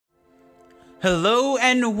Hello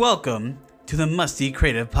and welcome to the Musty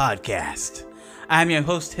Creative Podcast. I'm your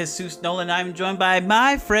host, Jesus Nolan. I'm joined by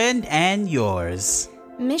my friend and yours,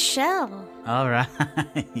 Michelle. All right.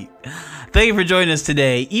 Thank you for joining us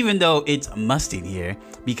today, even though it's musting here,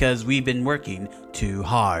 because we've been working too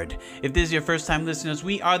hard. If this is your first time listening to us,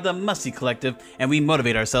 we are the Musty Collective, and we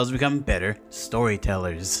motivate ourselves to become better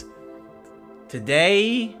storytellers.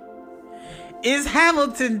 Today is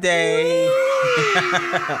Hamilton Day.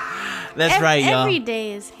 That's right, y'all. Every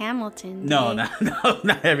day is Hamilton Day. No,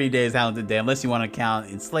 not every day is Hamilton Day, unless you want to count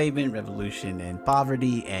enslavement, revolution, and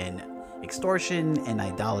poverty, and extortion, and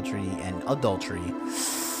idolatry, and adultery.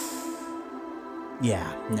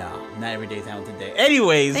 Yeah, no, not every day is Hamilton Day.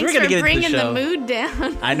 Anyways, Thanks we're going to get into the show. for bringing the mood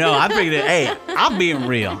down. I know, I'm bringing it. Hey, I'm being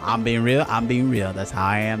real. I'm being real. That's how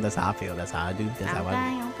I am. That's how I feel. That's how I do. That's how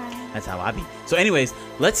I be. That's how I be. So anyways,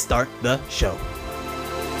 let's start the show.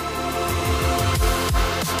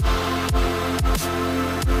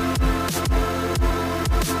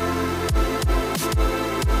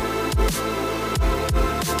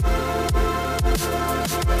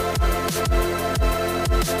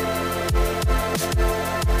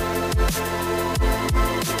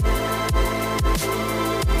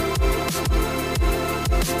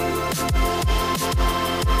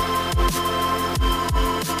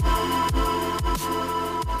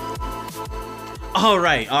 All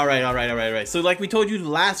right. So like we told you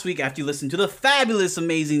last week after you listened to the fabulous,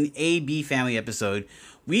 amazing AB Family episode,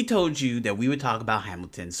 we told you that we would talk about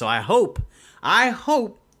Hamilton. So I hope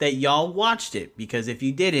that y'all watched it, because if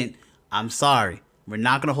you didn't, I'm sorry. We're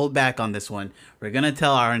not going to hold back on this one. We're going to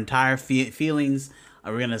tell our entire feelings.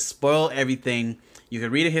 We're going to spoil everything. You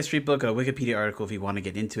can read a history book or a Wikipedia article if you want to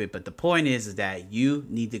get into it. But the point is that you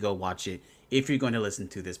need to go watch it if you're going to listen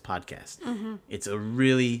to this podcast. Mm-hmm. It's a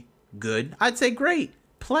really good, I'd say great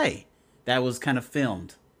play that was kind of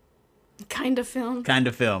filmed.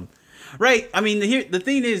 Right. I mean, the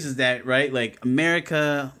thing is that, right, like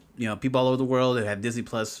America, people all over the world that have Disney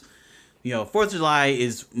Plus, 4th of July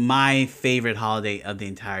is my favorite holiday of the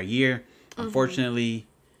entire year. Mm-hmm. Unfortunately,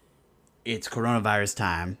 it's coronavirus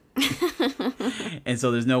time. And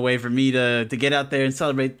so there's no way for me to get out there and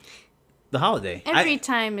celebrate the holiday. Every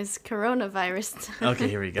time is coronavirus time. Okay,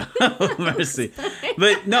 here we go. Mercy.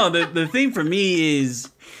 But no, the thing for me is,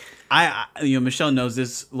 Michelle knows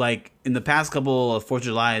this, like in the past couple of 4th of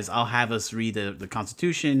July's, I'll have us read the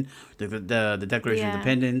Constitution, the Declaration of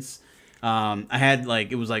Independence. I had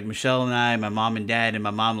it was like Michelle and I, my mom and dad, and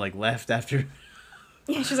my mom left after.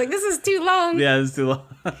 Yeah, she's like, this is too long. Yeah, it's too long.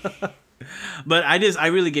 But I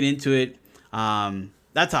really get into it.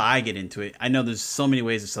 That's how I get into it. I know there's so many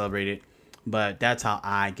ways to celebrate it, but that's how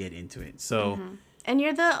I get into it. So, and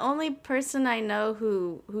you're the only person I know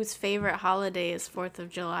whose favorite holiday is 4th of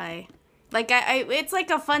July. Like it's like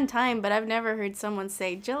a fun time, but I've never heard someone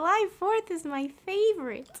say July 4th is my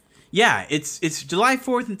favorite. Yeah, it's July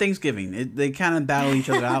 4th and Thanksgiving. They kind of battle each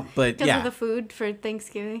other out, but because of the food for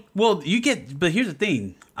Thanksgiving. Well, but here's the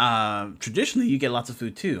thing. Traditionally, you get lots of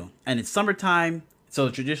food too, and it's summertime. So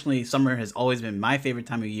traditionally, summer has always been my favorite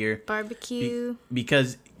time of year. Barbecue.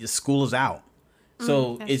 Because school is out.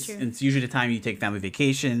 So it's usually the time you take family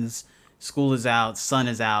vacations. School is out, sun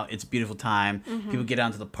is out. It's a beautiful time. Mm-hmm. People get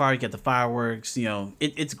out to the park, get the fireworks.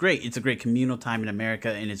 It's great. It's a great communal time in America,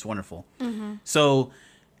 and it's wonderful. Mm-hmm. So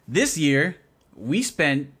this year, we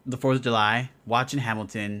spent the 4th of July watching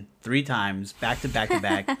Hamilton 3 times, back to back to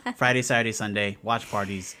back, Friday, Saturday, Sunday, watch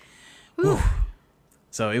parties.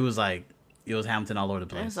 So it was Hamilton all over the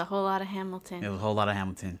place. It was a whole lot of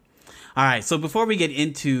Hamilton. All right, so before we get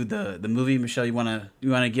into the movie, Michelle, you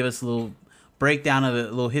wanna give us a little breakdown of a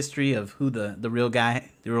little history of who the real guy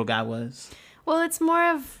was? Well, it's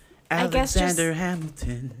more of Alexander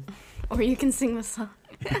Hamilton. Or you can sing the song.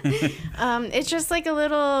 It's just like a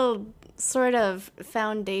little sort of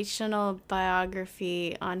foundational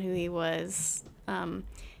biography on who he was.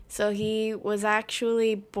 So he was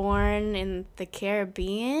actually born in the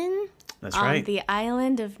Caribbean. That's right. On the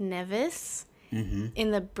island of Nevis,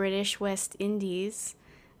 in the British West Indies.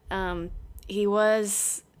 He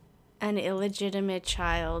was an illegitimate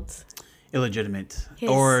child.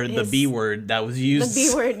 The B word that was used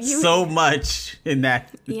so much in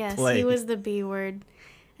that play. Yes, he was the B word.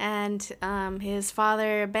 And his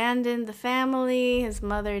father abandoned the family. His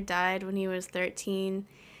mother died when he was 13.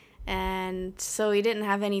 And so he didn't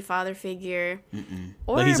have any father figure.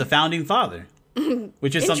 But he's a founding father.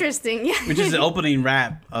 Which is interesting, which is the opening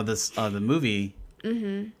rap of the movie.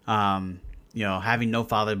 Having no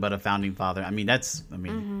father but a founding father.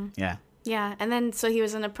 Yeah. Yeah, and then so he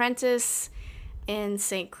was an apprentice in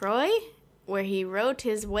St. Croix, where he wrote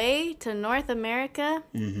his way to North America,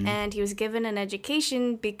 and he was given an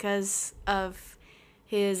education because of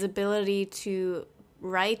his ability to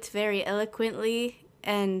write very eloquently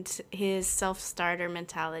and his self-starter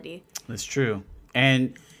mentality. That's true.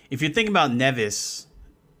 And if you think about Nevis,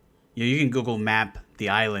 you can Google map the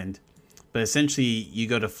island, but essentially you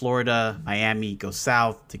go to Florida, Miami, go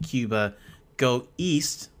south to Cuba, go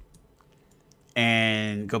east,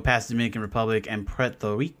 and go past the Dominican Republic and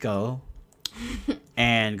Puerto Rico,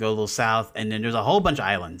 and go a little south, and then there's a whole bunch of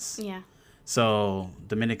islands. Yeah. So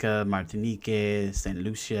Dominica, Martinique, St.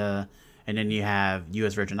 Lucia, and then you have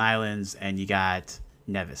U.S. Virgin Islands, and you got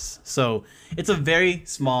Nevis. So it's a very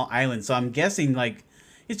small island. So I'm guessing like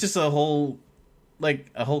it's just a whole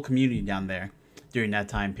community down there during that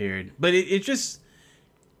time period. But it's just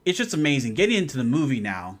amazing. Getting into the movie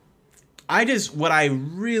now, what I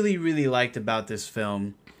really, really liked about this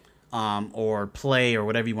film, or play, or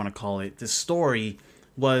whatever you want to call it, the story,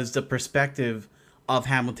 was the perspective of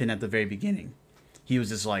Hamilton at the very beginning. He was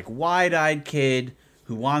this like wide-eyed kid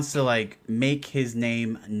who wants to like make his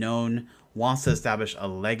name known, wants to establish a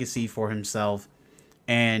legacy for himself.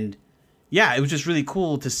 And yeah, it was just really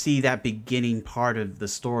cool to see that beginning part of the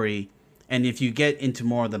story. And if you get into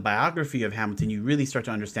more of the biography of Hamilton, you really start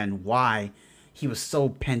to understand why he was so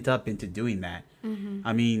pent up into doing that.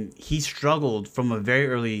 I mean, he struggled from a very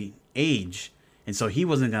early age, and so he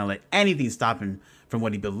wasn't going to let anything stop him from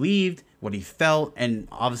what he believed, what he felt, and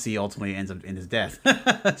obviously ultimately ends up in his death.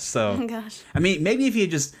 So, oh my gosh. I mean, maybe if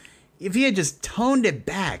he had just toned it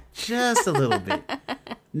back just a little bit,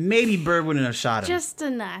 maybe Bird wouldn't have shot him. Just a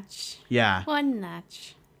notch. Yeah. One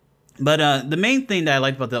notch. But the main thing that I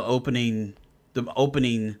liked about the opening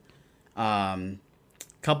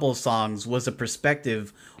couple of songs was the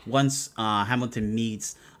perspective once Hamilton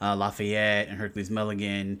meets Lafayette and Hercules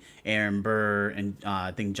Mulligan, Aaron Burr, and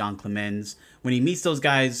I think John Clemens. When he meets those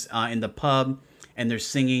guys in the pub and they're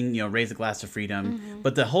singing, Raise a Glass to Freedom.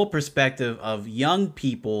 But the whole perspective of young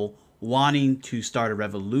people wanting to start a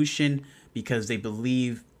revolution because they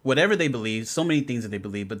believe, whatever they believe, so many things that they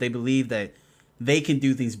believe, but they believe that they can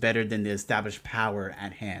do things better than the established power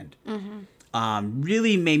at hand.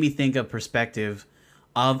 Really made me think of perspective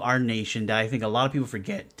of our nation that I think a lot of people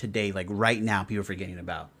forget today, like right now, people are forgetting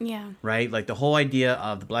about. Yeah. Right? Like the whole idea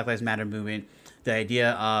of the Black Lives Matter movement, the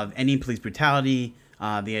idea of ending police brutality,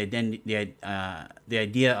 the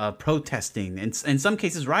idea of protesting, and in some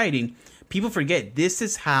cases rioting. People forget this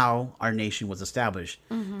is how our nation was established.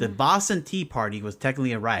 The Boston Tea Party was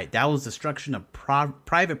technically a riot. That was destruction of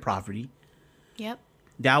private property. Yep.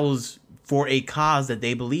 That was for a cause that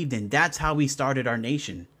they believed in. That's how we started our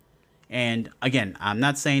nation. And again, I'm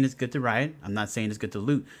not saying it's good to riot. I'm not saying it's good to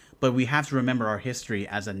loot. But we have to remember our history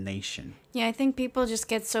as a nation. Yeah, I think people just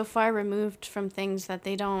get so far removed from things that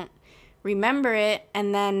they don't remember it.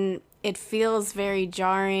 And then it feels very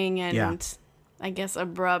jarring and, I guess,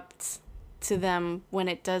 abrupt to them when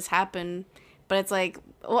it does happen. But it's like,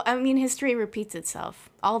 well, I mean, history repeats itself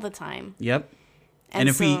all the time. Yep. And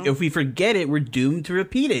if we forget it, we're doomed to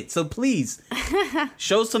repeat it. So please,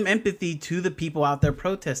 show some empathy to the people out there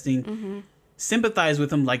protesting. Sympathize with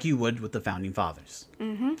them like you would with the Founding Fathers.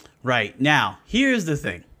 Right. Now, here's the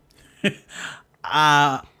thing.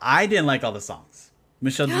 I didn't like all the songs.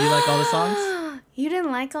 Michelle, did you like all the songs? You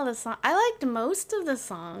didn't like all the songs? I liked most of the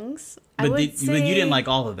songs. But you didn't like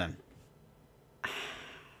all of them.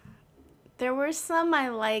 There were some I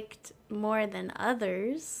liked more than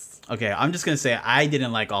others. Okay, I'm just going to say I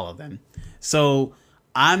didn't like all of them. So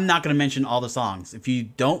I'm not going to mention all the songs. If you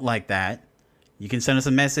don't like that, you can send us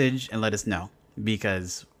a message and let us know.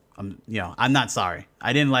 Because, I'm not sorry.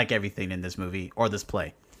 I didn't like everything in this movie or this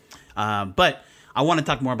play. But I want to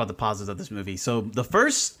talk more about the positives of this movie. So the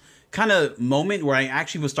first kind of moment where I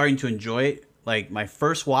actually was starting to enjoy it, like my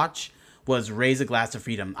first watch, was Raise a Glass to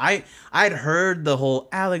Freedom. I'd heard the whole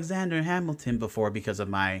Alexander Hamilton before because of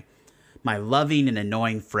my loving and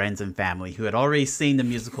annoying friends and family who had already seen the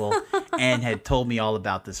musical and had told me all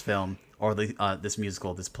about this film or this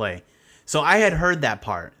musical, this play. So I had heard that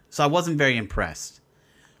part. So I wasn't very impressed.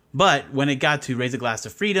 But when it got to Raise a Glass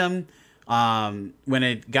to Freedom, when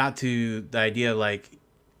it got to the idea of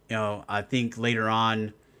I think later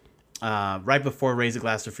on, right before Raise a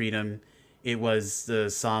Glass to Freedom, it was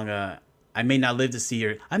the song, I may not live to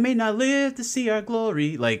see our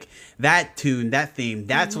glory. Like that tune, that theme,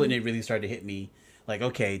 that's when it really started to hit me. Like,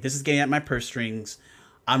 okay, this is getting at my purse strings.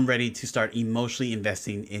 I'm ready to start emotionally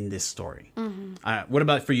investing in this story. What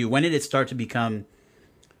about for you? When did it start to become,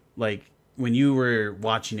 like, when you were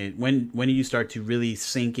watching it, when did you start to really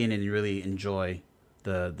sink in and really enjoy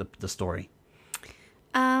the story?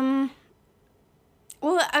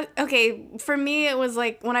 Well, okay, for me, it was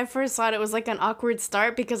like, when I first saw it, it was like an awkward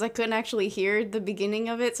start because I couldn't actually hear the beginning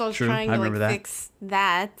of it, so I was trying to, like, fix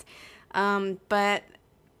that. But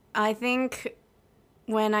I think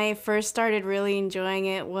when I first started really enjoying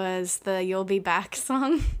it was the You'll Be Back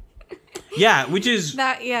song. Yeah, which is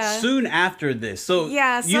soon after this. So, you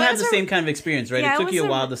had the same kind of experience, right? Yeah, it took you a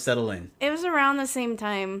while to settle in. It was around the same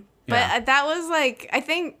time. But that was, like, I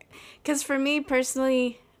think, because for me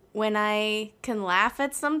personally, when I can laugh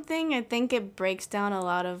at something, I think it breaks down a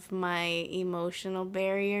lot of my emotional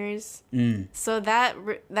barriers. So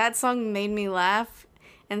that song made me laugh.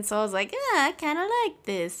 And so I was like, I kind of like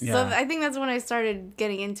this. Yeah. So I think that's when I started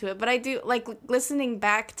getting into it. But I do, like, listening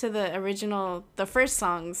back to the first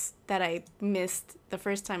songs that I missed the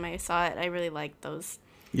first time I saw it, I really liked those.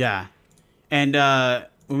 Yeah. And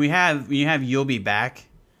when you have You'll Be Back,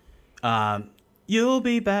 you'll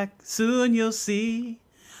be back, soon you'll see.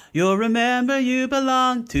 You'll remember you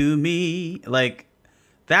belong to me. Like,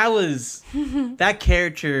 that was, that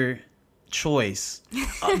character choice,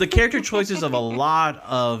 the character choices of a lot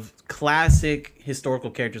of classic historical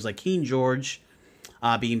characters like King George,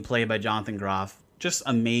 being played by Jonathan Groff, just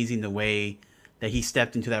amazing the way that he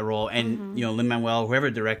stepped into that role. And Lin-Manuel, whoever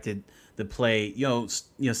directed the play,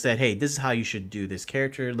 said, hey, this is how you should do this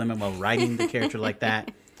character. Lin-Manuel writing the character like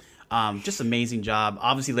that, just amazing job.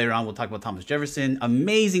 Obviously later on we'll talk about Thomas Jefferson.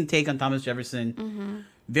 Amazing take on Thomas Jefferson.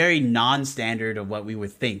 Very non-standard of what we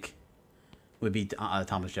would think would be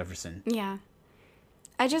Thomas Jefferson. Yeah.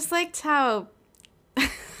 I just liked how,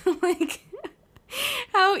 like,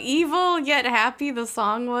 how evil yet happy the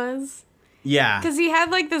song was. Yeah. Because he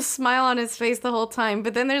had, like, this smile on his face the whole time,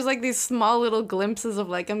 but then there's, like, these small little glimpses of,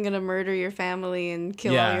 like, I'm gonna murder your family and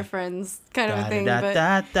kill all your friends kind of a thing.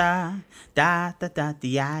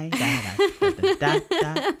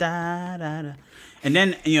 And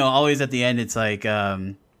then, always at the end, it's like,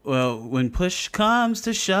 well, when push comes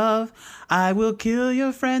to shove, I will kill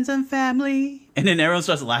your friends and family. And then everyone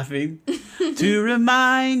starts laughing. To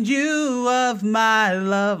remind you of my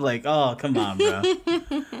love. Like, oh, come on, bro.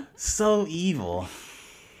 So evil.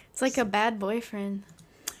 It's like a bad boyfriend.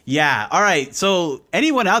 Yeah. All right. So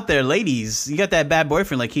anyone out there, ladies, you got that bad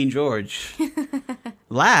boyfriend like King George.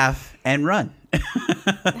 Laugh and run.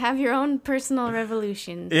 Have your own personal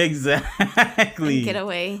revolution. Exactly. And get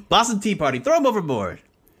away. Boston Tea Party. Throw them overboard.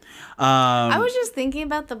 I was just thinking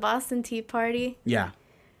about the Boston Tea Party. Yeah.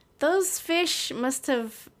 Those fish must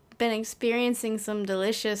have been experiencing some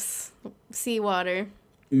delicious seawater.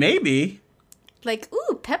 Maybe. Like,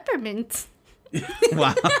 ooh, peppermint.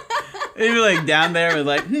 Wow. Maybe like down there with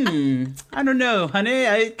like, I don't know, honey.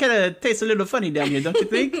 It kind of tastes a little funny down here, don't you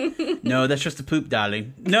think? No, that's just the poop,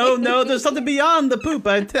 darling. No, there's something beyond the poop.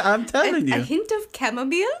 I'm telling you. A hint of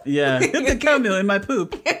chamomile? Yeah, hint of chamomile in my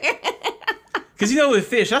poop. Because with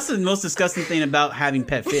fish, that's the most disgusting thing about having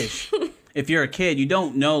pet fish. If you're a kid, you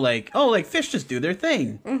don't know, like, oh, like fish just do their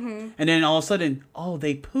thing. And then all of a sudden, oh,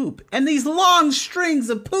 they poop. And these long strings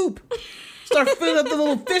of poop start filling up the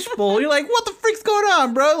little fish bowl. You're like, what the freak's going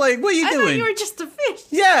on, bro? Like, what are you doing? I thought you were just a fish.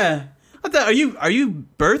 Yeah. I thought, are you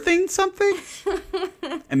birthing something?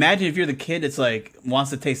 Imagine if you're the kid that's like, wants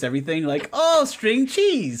to taste everything. Like, oh, string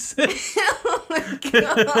cheese. Oh, my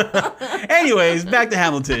God. Anyways, back to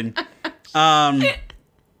Hamilton.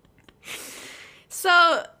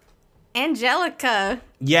 So, Angelica.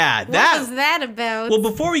 Yeah, what was that about? Well,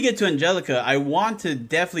 before we get to Angelica, I want to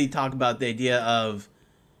definitely talk about the idea of,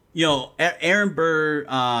 Aaron Burr,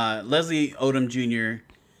 Leslie Odom Jr.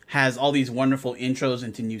 has all these wonderful intros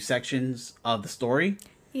into new sections of the story.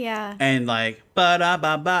 Yeah. And like,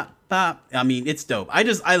 ba-da-ba-ba-ba. I mean, it's dope.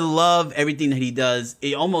 I love everything that he does.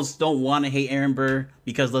 I almost don't want to hate Aaron Burr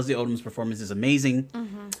because Leslie Odom's performance is amazing.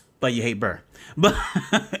 But you hate Burr. But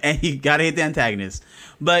and you gotta hate the antagonist.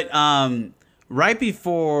 But right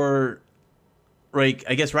before, right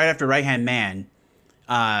after Right Hand Man,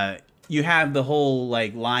 you have the whole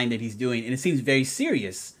like line that he's doing, and it seems very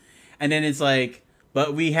serious. And then it's like,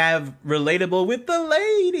 but we have relatable with the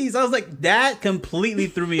ladies. I was like, that completely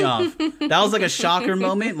threw me off. That was like a shocker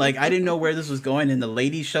moment. Like I didn't know where this was going, and the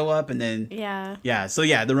ladies show up, and then yeah. So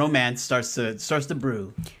yeah, the romance starts to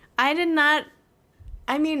brew. I did not.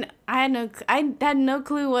 I mean, I had no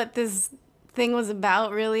clue what this thing was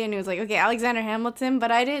about, really. And it was like, okay, Alexander Hamilton,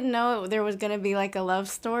 but I didn't know there was going to be like a love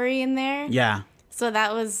story in there. Yeah. So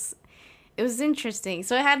it was interesting.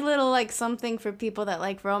 So it had little like something for people that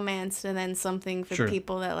like romance, and then something for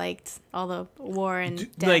people that liked all the war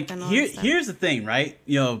and death like, and all that stuff. Here's the thing, right?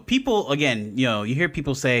 People, again, you hear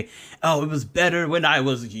people say, oh, it was better when I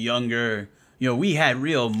was younger. We had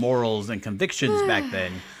real morals and convictions back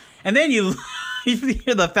then. And then you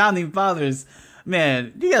hear the founding fathers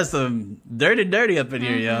Man, you got some dirty up in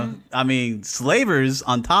here, yo. I mean, slavers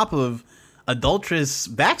on top of adulterous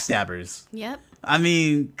backstabbers. Yep. I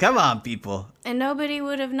mean, come on, people. And nobody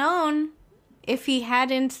would have known if he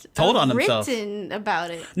hadn't told on himself written about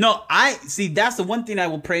it. No, I see. That's the one thing I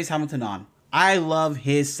will praise Hamilton on. I love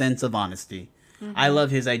his sense of honesty. I love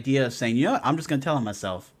his idea of saying, you know what, I'm just going to tell him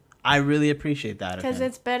myself. I really appreciate that. Because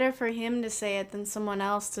it's better for him to say it than someone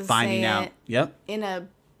else to finding say out. it Yep. in a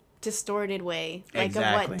distorted way, like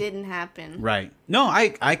Exactly. of what didn't happen. Right. No,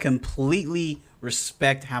 I completely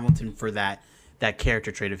respect Hamilton for that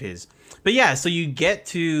character trait of his. But yeah, so you get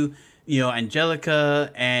to,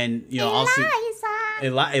 Angelica and, also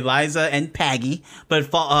Eliza and Peggy, but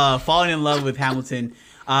falling in love with Hamilton.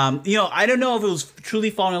 I don't know if it was truly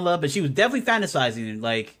falling in love, but she was definitely fantasizing.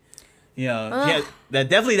 Like,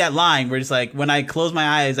 definitely that line where it's like, when I close my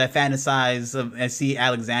eyes, I fantasize and see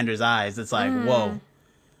Alexander's eyes. It's like, whoa.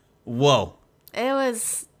 That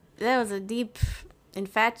was a deep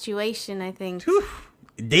infatuation, I think. Whew.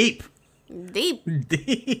 Deep.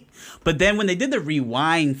 But then when they did the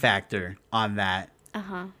rewind factor on that,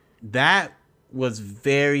 that was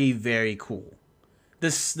very, very cool.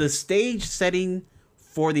 The stage setting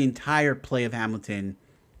for the entire play of Hamilton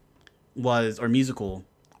musical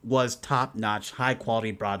was top notch, high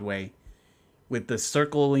quality Broadway, with the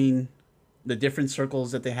different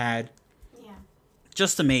circles that they had. Yeah.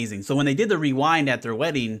 Just amazing. So when they did the rewind at their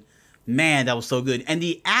wedding, man, that was so good. And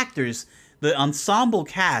the actors, the ensemble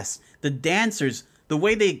cast, the dancers, the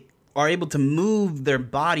way they are able to move their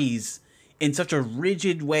bodies in such a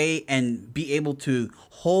rigid way and be able to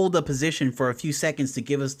hold a position for a few seconds to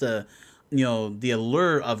give us the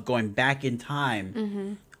allure of going back in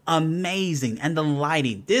time. Amazing. And the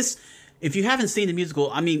lighting. This, if you haven't seen the musical,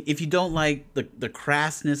 I mean, if you don't like the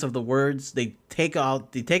crassness of the words, they take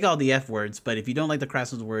out the F words, but if you don't like the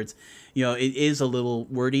crassness of the words, it is a little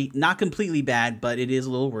wordy. Not completely bad, but it is a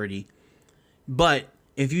little wordy. But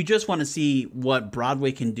if you just want to see what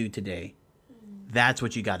Broadway can do today, that's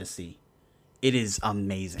what you got to see. It is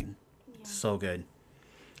amazing. Yeah. So good.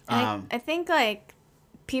 I think, like,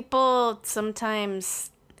 people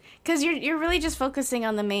sometimes, because you're really just focusing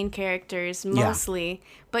on the main characters mostly,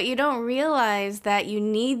 but you don't realize that you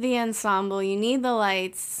need the ensemble, you need the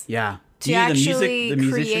lights. Yeah. To actually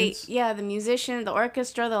create, the musician, the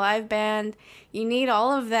orchestra, the live band. You need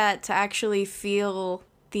all of that to actually feel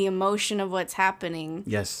the emotion of what's happening.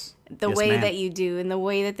 Yes. The way that you do and the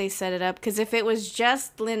way that they set it up. Because if it was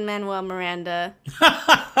just Lin-Manuel Miranda,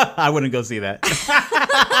 I wouldn't go see that.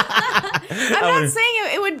 I'm not saying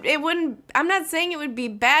it wouldn't. I'm not saying it would be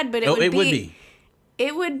bad, but it would be.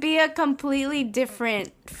 It would be a completely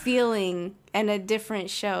different feeling and a different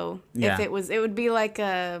show if it was. It would be like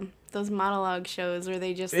those monologue shows where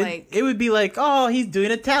they just it would be like, oh, he's doing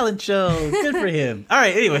a talent show. Good for him. All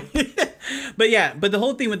right. Anyway. But the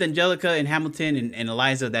whole thing with Angelica and Hamilton and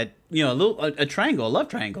Eliza, that, a triangle, a love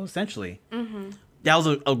triangle, essentially. That was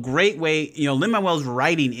a great way. Lin-Manuel's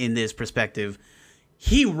writing in this perspective,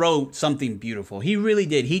 he wrote something beautiful. He really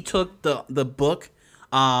did. He took the book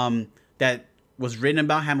that was written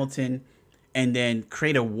about Hamilton and then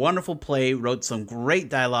created a wonderful play, wrote some great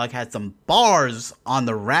dialogue, had some bars on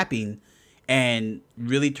the rapping, and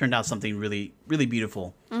really turned out something really, really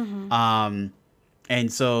beautiful.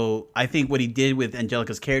 And so I think what he did with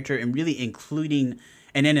Angelica's character and really including,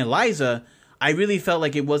 and then Eliza, I really felt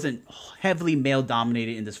like it wasn't heavily male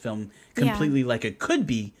dominated in this film completely like it could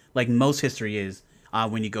be, like most history is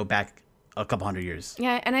when you go back a couple hundred years.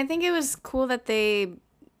 Yeah, and I think it was cool that they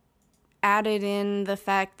added in the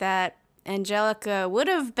fact that Angelica would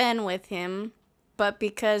have been with him, but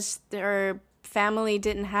because her family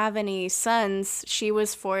didn't have any sons, she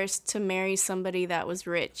was forced to marry somebody that was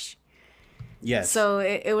rich. Yes. So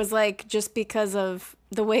it was like, just because of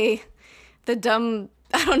the way the dumb,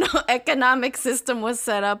 economic system was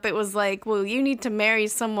set up, it was like, well, you need to marry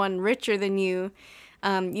someone richer than you.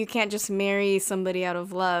 You can't just marry somebody out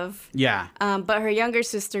of love. Yeah. But her younger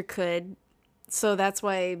sister could. So that's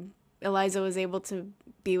why Eliza was able to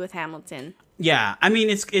be with Hamilton. Yeah. I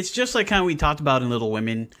mean, it's just like kind of we talked about in Little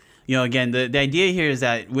Women. Again, the idea here is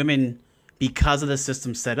that women, because of the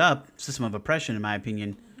system of oppression, in my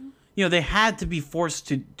opinion, they had to be forced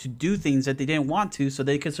to do things that they didn't want to so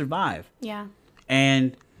they could survive. Yeah.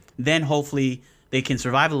 And then hopefully they can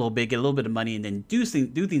survive a little bit, get a little bit of money, and then do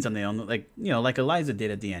things on their own, like Eliza did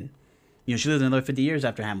at the end. She lived another 50 years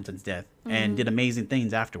after Hamilton's death and did amazing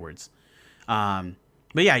things afterwards. But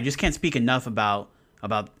yeah, I just can't speak enough about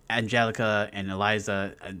Angelica and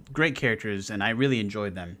Eliza. Great characters, and I really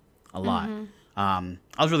enjoyed them a lot. I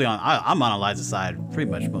was really I'm on Eliza's side pretty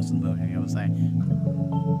much most of the movie, I would say.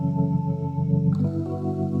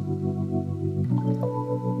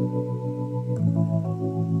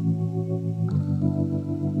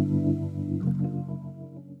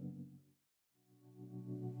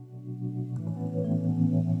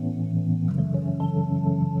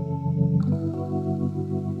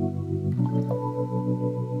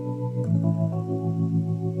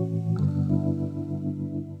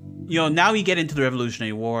 now we get into the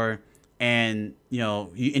Revolutionary War, and you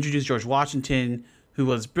introduce George Washington, who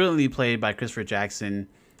was brilliantly played by Christopher Jackson.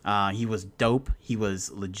 He was dope. He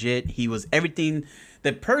was legit. He was everything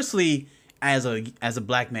that personally, as a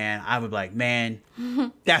black man, I would be like, man,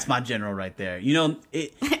 that's my general right there.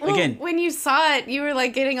 Again, when you saw it, you were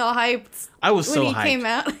like getting all hyped. I was so hyped. When he came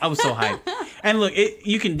out. I was so hyped. And look,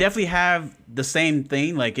 you can definitely have the same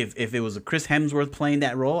thing. Like if it was a Chris Hemsworth playing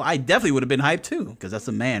that role, I definitely would have been hyped too, because that's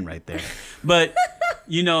a man right there. But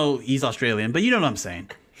he's Australian. But you know what I'm saying.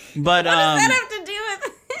 But what does that have to do with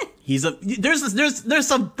it? There's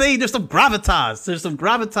some gravitas. There's some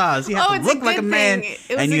gravitas. You have to look like a man,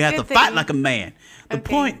 and you have to fight like a man. The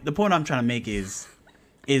point I'm trying to make is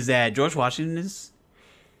that George Washington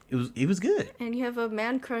he was good. And you have a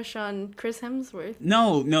man crush on Chris Hemsworth.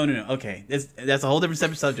 No. Okay, that's a whole different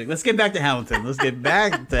separate subject. Let's get back to Hamilton.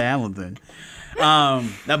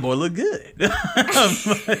 That boy looked good.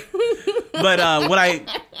 but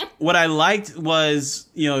what I liked was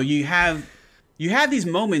you have these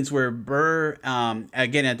moments where Burr,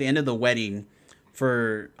 again, at the end of the wedding,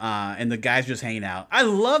 and the guys just hanging out. I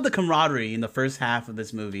love the camaraderie in the first half of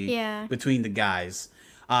this movie between the guys.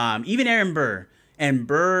 Even Aaron Burr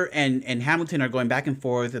and Hamilton are going back and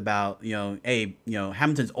forth about,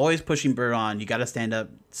 Hamilton's always pushing Burr on. You got to stand up.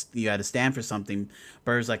 You got to stand for something.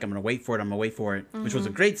 Burr's like, I'm going to wait for it, which was a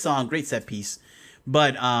great song, great set piece.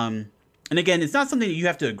 But, and again, it's not something that you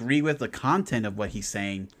have to agree with the content of what he's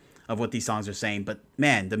saying, of what these songs are saying, but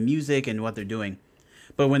man, the music and what they're doing.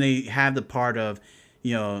 But when they have the part of,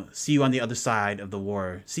 see you on the other side of the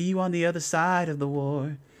war, see you on the other side of the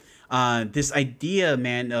war. This idea,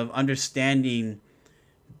 man, of understanding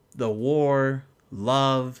the war,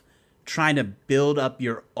 love, trying to build up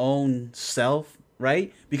your own self,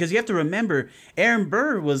 right? Because you have to remember, Aaron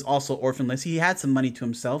Burr was also orphanless. He had some money to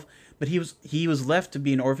himself, but he was left to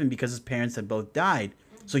be an orphan because his parents had both died.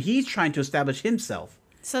 So he's trying to establish himself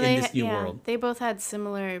in this new world. They both had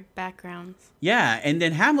similar backgrounds. Yeah, and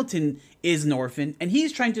then Hamilton is an orphan, and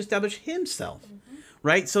he's trying to establish himself,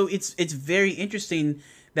 right? So it's very interesting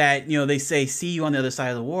that, they say, see you on the other side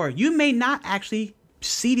of the war. You may not actually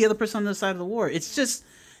see the other person on the other side of the war. It's just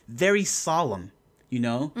very solemn,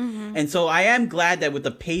 And so I am glad that with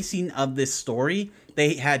the pacing of this story,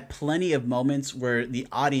 they had plenty of moments where the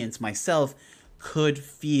audience, myself, could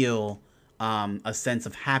feel a sense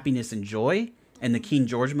of happiness and joy in the King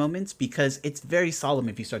George moments, because it's very solemn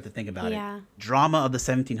if you start to think about it. Drama of the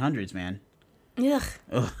 1700s, man. Ugh.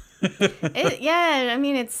 I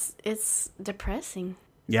mean, it's depressing.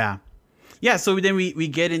 Yeah. So then we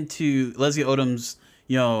get into Leslie Odom's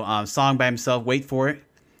song by himself, Wait For It.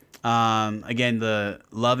 Again, the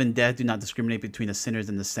love and death do not discriminate between the sinners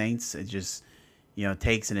and the saints. It just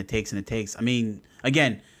takes and it takes and it takes. I mean,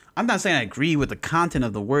 again, I'm not saying I agree with the content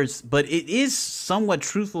of the words, but it is somewhat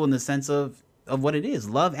truthful in the sense of what it is.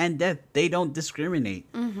 Love and death, they don't discriminate.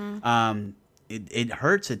 It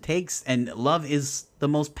hurts, it takes, and love is the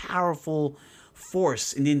most powerful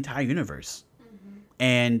force in the entire universe.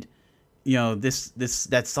 And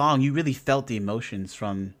that song, you really felt the emotions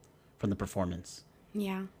from the performance.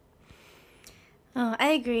 Yeah. Oh, I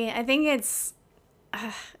agree. I think it's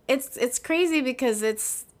crazy because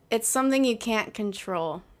it's something you can't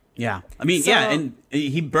control. Yeah, I mean, and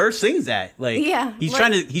Burr sings that, he's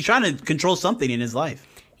trying to control something in his life.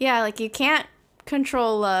 Yeah, you can't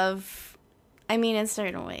control love. I mean, in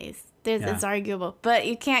certain ways, it's arguable, but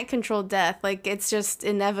you can't control death. It's just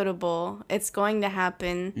inevitable. It's going to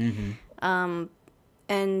happen. And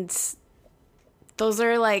those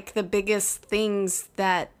are the biggest things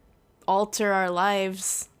that alter our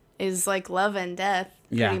lives is love and death,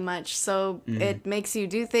 pretty much. So it makes you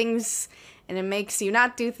do things, and it makes you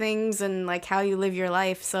not do things, and how you live your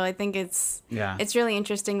life. So I think it's really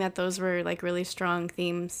interesting that those were really strong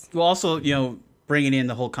themes. Well, also, bringing in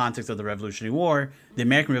the whole context of the Revolutionary War, the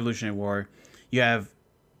American Revolutionary War, you have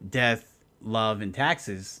death, love, and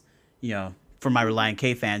taxes. For my Relient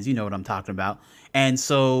K fans, you know what I'm talking about. And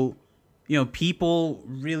so, people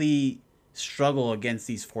really struggle against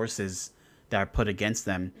these forces that are put against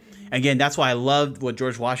them. Again, that's why I loved what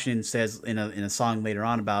George Washington says in a song later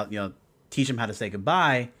on about, teach them how to say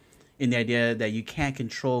goodbye, in the idea that you can't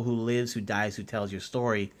control who lives, who dies, who tells your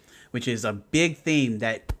story, which is a big theme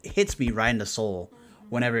that hits me right in the soul.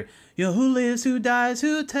 Whenever, who lives, who dies,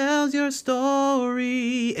 who tells your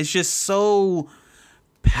story. It's just so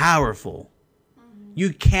powerful.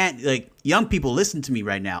 You can't, young people listen to me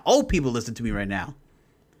right now. Old people listen to me right now.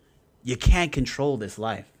 You can't control this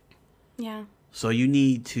life. Yeah. So you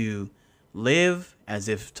need to live as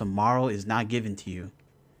if tomorrow is not given to you.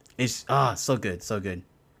 It's so good, so good.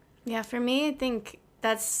 Yeah, for me, I think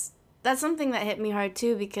that's that's something that hit me hard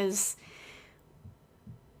too, because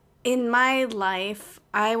in my life,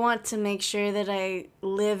 I want to make sure that I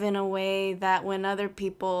live in a way that when other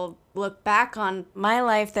people look back on my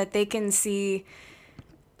life, that they can see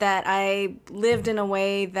that I lived in a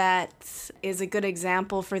way that is a good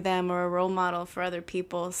example for them or a role model for other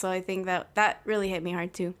people. So I think that really hit me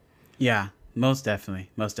hard too. Yeah, most definitely.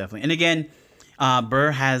 Most definitely. And again, Burr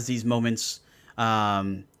has these moments,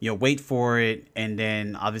 wait for it. And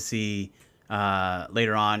then obviously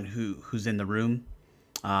later on, who's in the room,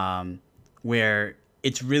 where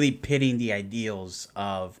it's really pitting the ideals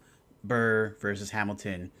of Burr versus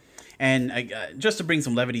Hamilton. And just to bring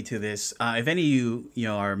some levity to this, if any of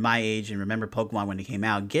you are my age and remember Pokemon when it came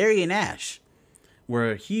out, Gary and Ash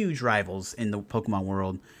were huge rivals in the Pokemon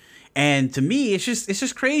world. And to me, it's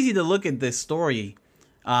just crazy to look at this story.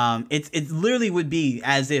 It literally would be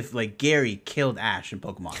as if like Gary killed Ash in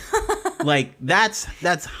Pokemon. Like that's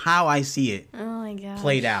how I see it. Oh my god,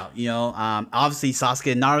 played out. Obviously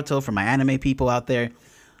Sasuke and Naruto for my anime people out there.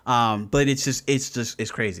 But it's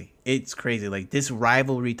crazy. It's crazy. Like this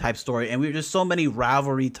rivalry type story, and we're just so many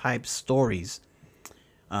rivalry type stories.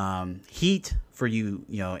 Heat for you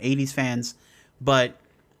 80s fans, but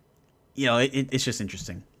it's just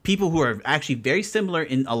interesting. People who are actually very similar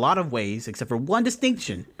in a lot of ways, except for one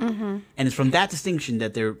distinction, and it's from that distinction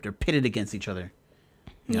that they're pitted against each other.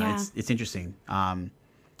 It's interesting.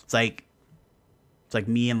 It's like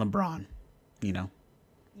me and LeBron.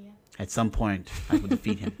 At some point, I will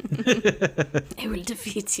defeat him. I will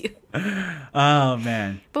defeat you. Oh,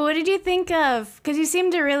 man. But what did you think of... Because you seem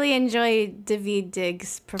to really enjoy Daveed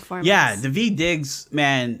Diggs' performance. Yeah, Daveed Diggs,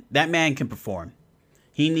 man, that man can perform.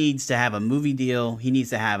 He needs to have a movie deal. He needs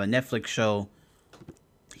to have a Netflix show.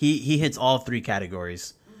 He hits all three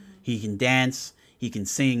categories. He can dance. He can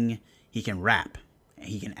sing. He can rap. And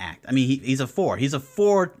he can act. I mean, he's a four. He's a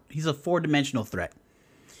four-dimensional threat.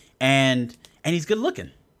 And he's good looking.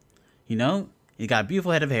 He got a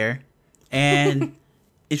beautiful head of hair, and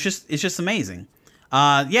it's just amazing.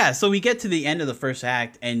 So we get to the end of the first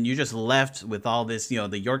act, and you're just left with all this,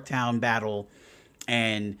 the Yorktown battle,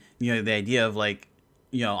 and the idea of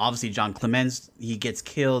obviously John Clemens, he gets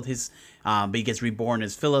killed, but he gets reborn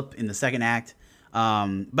as Philip in the second act. But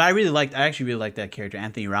I actually really liked that character,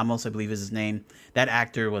 Anthony Ramos, I believe is his name. That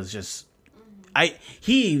actor was just,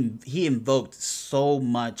 he invoked so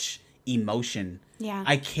much emotion. Yeah.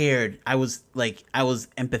 I cared. I was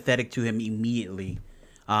empathetic to him immediately.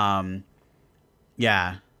 Raise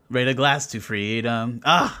a glass to freedom.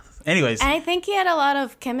 Anyways. And I think he had a lot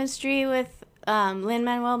of chemistry with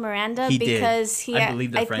Lin-Manuel Miranda because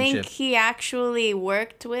I think he actually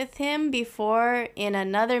worked with him before in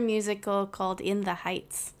another musical called In the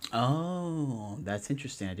Heights. Oh, that's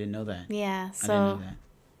interesting. I didn't know that. Yeah, so I didn't know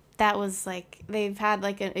that was they've had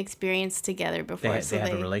an experience together before. They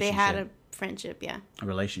had a relationship. They had a friendship, yeah. A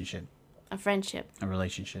relationship. A friendship. A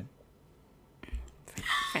relationship.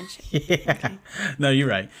 Friendship. Yeah. Okay. No, you're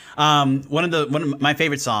right. One of my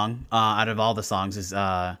favorite song out of all the songs is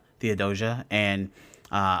Theodosia, and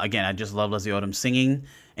again, I just love Leslie Odom singing.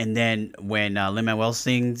 And then when Lin-Manuel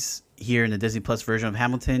sings here in the Disney Plus version of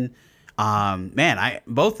Hamilton,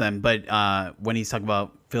 both of them. But when he's talking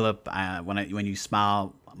about Philip, when you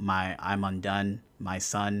smile, I'm undone, my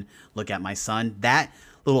son, look at my son. That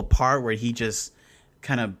little part where he just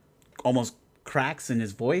kind of almost cracks in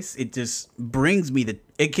his voice, it just brings me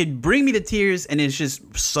it could bring me to tears, and it's just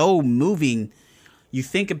so moving. You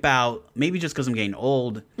think about, maybe just because I'm getting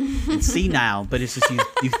old and senile, but it's just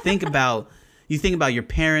you think about your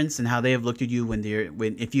parents and how they have looked at you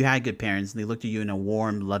if you had good parents and they looked at you in a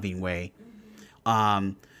warm, loving way.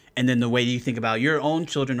 And then the way you think about your own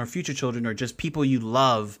children or future children or just people you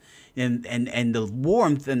love, and the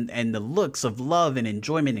warmth and the looks of love and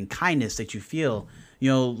enjoyment and kindness that you feel,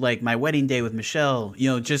 like my wedding day with Michelle,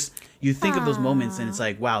 just you think of those moments and it's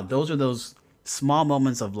like, wow, those are those small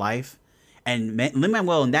moments of life. And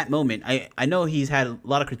Lin-Manuel in that moment, I know he's had a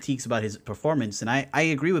lot of critiques about his performance, and I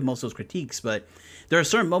agree with most of those critiques, but there are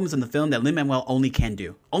certain moments in the film that Lin-Manuel only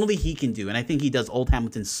he can do. And I think he does Old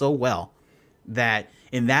Hamilton so well that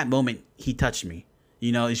in that moment he touched me.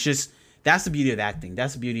 It's just, that's the beauty of acting.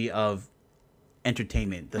 That's the beauty of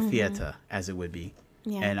entertainment, the theater, as it would be.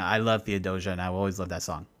 Yeah. And I love Theodosia, and I will always love that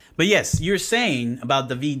song. But yes, you're saying about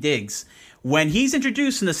Daveed Diggs, when he's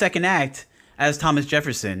introduced in the second act as Thomas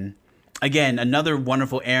Jefferson, again, another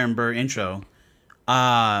wonderful Aaron Burr intro.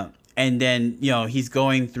 And then, he's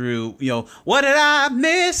going through, what did I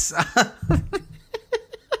miss?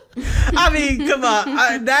 I mean, come on.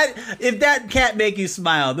 If that can't make you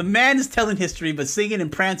smile, the man is telling history, but singing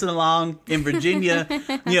and prancing along in Virginia,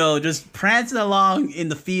 just prancing along in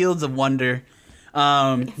the fields of wonder.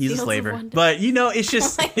 He's a slaver, but it's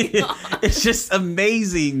just it's just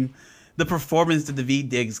amazing the performance that Daveed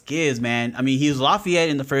Diggs gives, man. I mean, he was Lafayette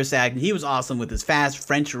in the first act, and he was awesome with his fast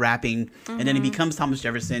French rapping, and then he becomes Thomas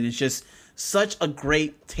Jefferson. It's just such a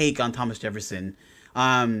great take on Thomas Jefferson.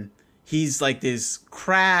 He's like this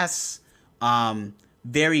crass,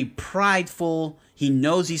 very prideful, he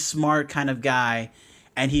knows he's smart kind of guy,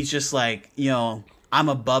 and he's just like, I'm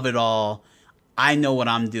above it all. I know what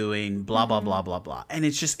I'm doing, blah, blah, blah, blah, blah. And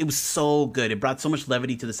it was so good. It brought so much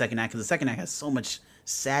levity to the second act, because the second act has so much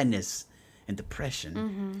sadness and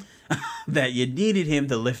depression that you needed him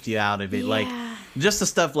to lift you out of it. Yeah. Like, just the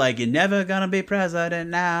stuff like, you're never gonna be president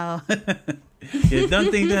now. There's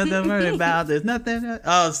nothing to worry about. There's nothing.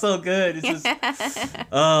 Oh, it's so good. It's just,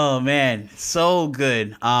 oh, man. So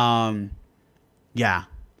good. Yeah.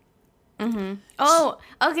 Oh,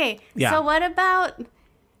 okay. Yeah. So what about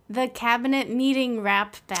the cabinet meeting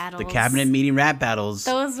rap battles? The cabinet meeting rap battles.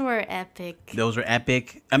 Those were epic.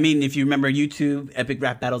 I mean, if you remember YouTube, Epic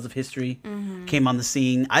Rap Battles of History came on the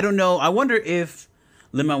scene. I don't know. I wonder if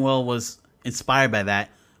Lin-Manuel was inspired by that,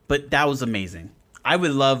 but that was amazing. I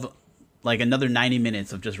would love like another 90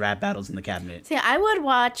 minutes of just rap battles in the cabinet. See, I would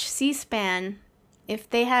watch C-SPAN if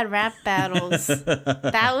they had rap battles.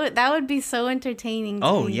 that would be so entertaining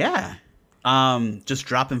to me. Yeah. Just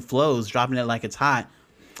dropping flows, dropping it like it's hot.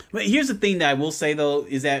 But here's the thing that I will say, though,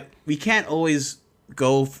 is that we can't always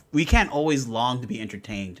long to be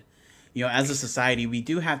entertained. As a society, we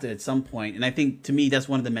do have to at some point, and I think to me that's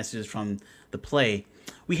one of the messages from the play,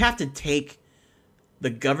 we have to take the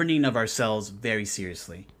governing of ourselves very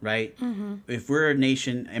seriously, right? If we're a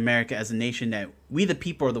nation, America as a nation, that we the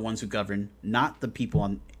people are the ones who govern, not the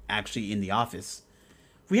people actually in the office,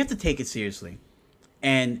 we have to take it seriously.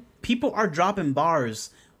 And people are dropping bars.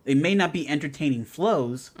 They may not be entertaining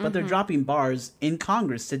flows, but they're dropping bars in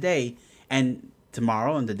Congress today and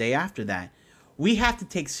tomorrow and the day after that. We have to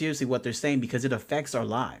take seriously what they're saying because it affects our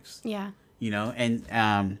lives. Yeah.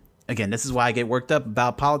 And again, this is why I get worked up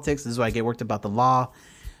about politics. This is why I get worked up about the law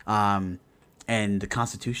and the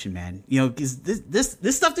Constitution, man. Because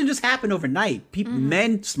this stuff didn't just happen overnight. People,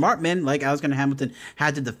 smart men like Alexander Hamilton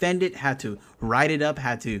had to defend it, had to write it up,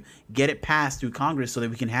 had to get it passed through Congress so that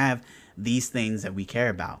we can have these things that we care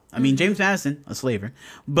about. I mean, James Madison, a slaver,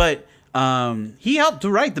 but he helped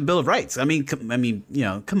to write the Bill of Rights. I mean,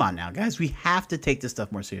 come on now, guys. We have to take this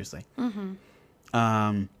stuff more seriously.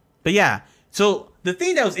 But yeah, so the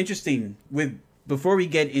thing that was interesting before we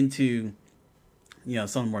get into,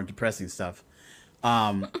 some more depressing stuff,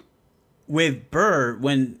 with Burr,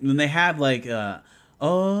 when they have like,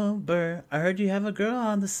 oh, Burr, I heard you have a girl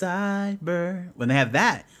on the side, Burr. When they have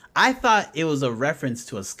that, I thought it was a reference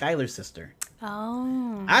to a Schuyler sister.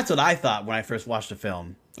 Oh. That's what I thought when I first watched the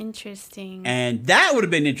film. Interesting. And that would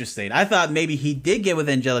have been interesting. I thought maybe he did get with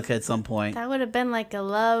Angelica at some point. That would have been like a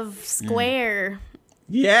love square.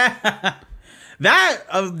 Yeah.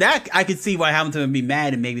 That I could see why Hamilton would be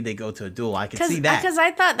mad and maybe they go to a duel. I could see that. Because I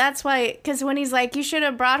thought that's why, because when he's like, you should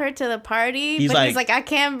have brought her to the party, he's like, I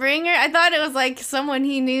can't bring her. I thought it was like someone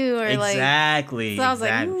he knew or exactly. So I was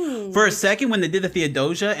like, ooh. For a second when they did the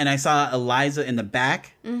Theodosia and I saw Eliza in the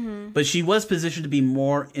back, but she was positioned to be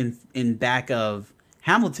more in back of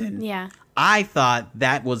Hamilton. Yeah. I thought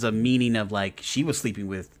that was a meaning of like she was sleeping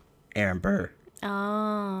with Aaron Burr.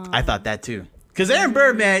 Oh. I thought that too. Because Aaron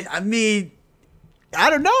Burr, man, I mean, I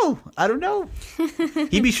don't know.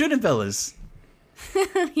 He'd be shooting fellas.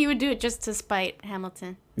 He would do it just to spite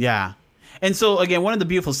Hamilton. Yeah. And so, again, one of the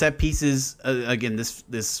beautiful set pieces, again,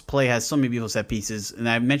 this play has so many beautiful set pieces. And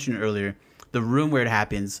I mentioned earlier, the room where it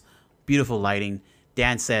happens, beautiful lighting,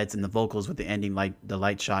 dance sets, and the vocals with the ending, the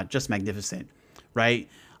light shot, just magnificent, right?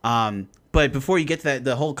 But before you get to that,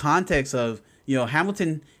 the whole context of,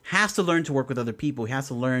 Hamilton has to learn to work with other people. He has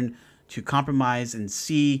to learn to compromise and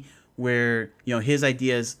see where his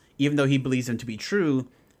ideas, even though he believes them to be true,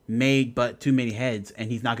 made but too many heads, and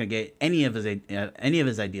he's not going to get any of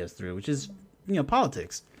his ideas through, which is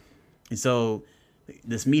politics. And so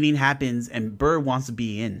this meeting happens, and Burr wants to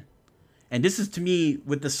be in. And this is, to me,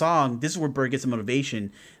 with the song, this is where Burr gets the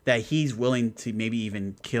motivation that he's willing to maybe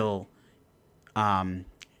even kill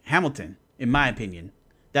Hamilton. In my opinion,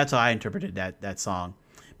 that's how I interpreted that song,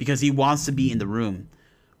 because he wants to be in the room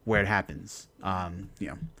where it happens.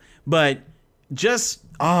 But just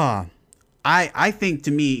I think,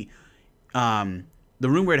 to me, the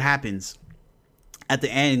room where it happens, at the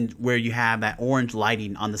end where you have that orange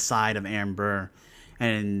lighting on the side of Aaron Burr,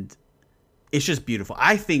 and it's just beautiful.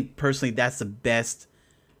 I think personally that's the best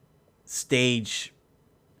stage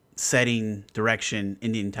setting direction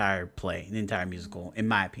in the entire play, in the entire musical, in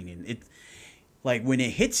my opinion. It's like when it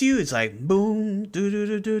hits you, it's like boom, do do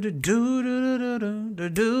do do do do do do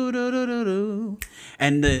do do do,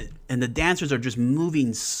 and the dancers are just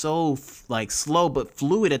moving so like slow but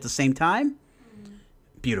fluid at the same time.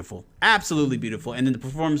 Beautiful, absolutely beautiful. And then the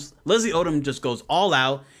performance, Leslie Odom just goes all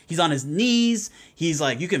out. He's on his knees. He's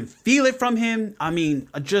like, you can feel it from him. I mean,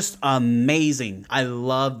 just amazing. I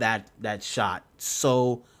love that shot.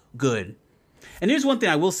 So good. And here's one thing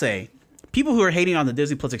I will say. People who are hating on the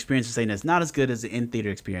Disney Plus experience are saying it's not as good as the in-theater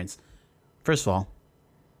experience. First of all,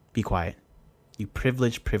 be quiet. You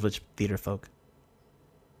privileged theater folk.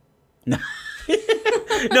 No.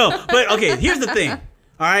 No, but okay, here's the thing. All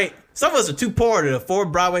right? Some of us are too poor to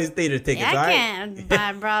afford Broadway theater tickets, all right? I can't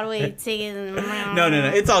buy Broadway tickets.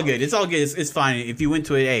 No. It's all good. It's all good. It's fine. If you went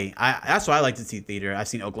to it, hey, that's why I like to see theater. I've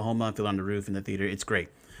seen Oklahoma, Fiddler on the Roof in the theater. It's great.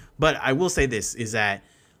 But I will say this, is that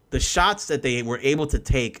the shots that they were able to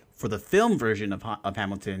take for the film version of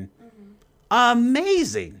Hamilton,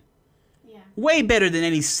 amazing. Yeah. Way better than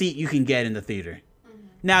any seat you can get in the theater.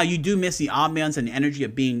 Now, you do miss the ambiance and the energy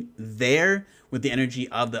of being there with the energy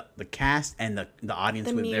of the cast and the audience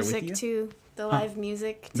there with you. The music, too. The live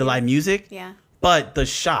music, too. The live music? Yeah. But the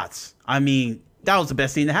shots, I mean, that was the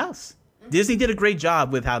best thing in the house. Disney did a great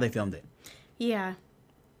job with how they filmed it. Yeah.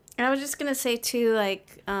 And I was just going to say, too,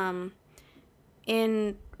 like,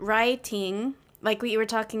 in writing, like what you were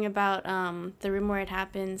talking about, the room where it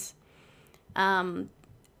happens, in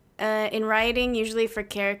writing, usually for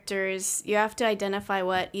characters, you have to identify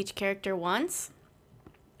what each character wants.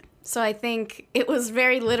 So I think it was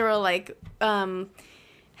very literal, like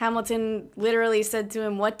Hamilton literally said to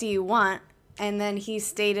him, "What do you want?" And then he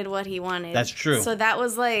stated what he wanted. That's true. So that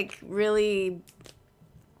was like really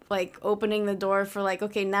like opening the door for like,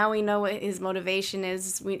 okay, now we know what his motivation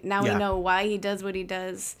is. We know why he does what he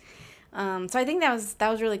does. So I think that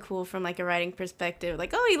was really cool from like a writing perspective.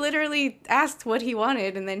 Like, oh, he literally asked what he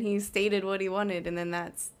wanted and then he stated what he wanted, and then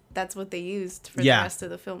that's what they used for the rest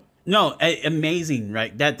of the film. No, amazing,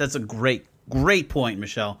 right? That's a great point,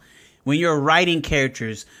 Michelle. When you're writing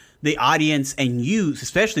characters, the audience and you,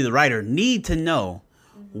 especially the writer, need to know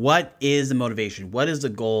what is the motivation, what is the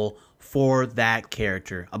goal for that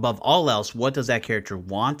character. Above all else, what does that character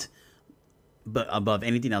want, but above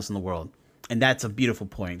anything else in the world? And that's a beautiful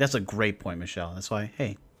point. That's a great point, Michelle. That's why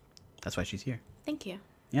she's here. Thank you.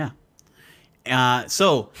 Yeah.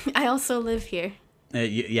 So I also live here.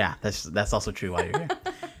 Yeah, that's also true while you're here.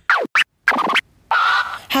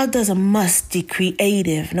 How does a musty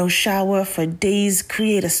creative, no shower for days,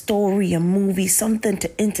 create a story, a movie, something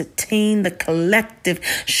to entertain the collective,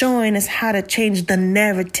 showing us how to change the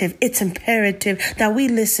narrative? It's imperative that we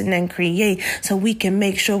listen and create so we can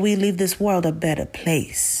make sure we leave this world a better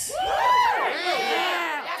place.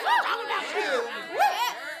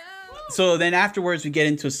 So then afterwards, we get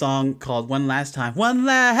into a song called One Last Time. One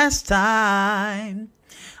Last Time.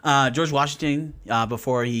 George Washington,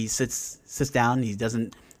 before he sits down, he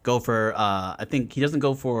doesn't go for, I think he doesn't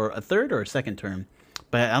go for a third or a second term.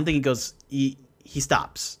 But I don't think he goes, he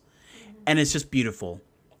stops. And it's just beautiful.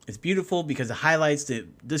 It's beautiful because it highlights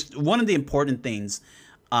one of the important things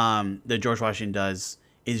that George Washington does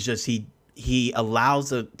is just he allows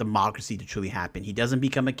the democracy to truly happen. He doesn't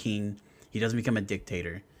become a king. He doesn't become a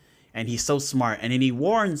dictator. And he's so smart, and then he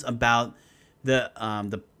warns about the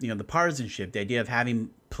partisanship, the idea of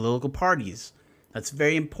having political parties. That's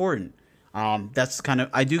very important.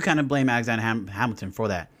 I do kind of blame Alexander Hamilton for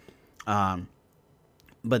that.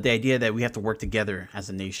 But the idea that we have to work together as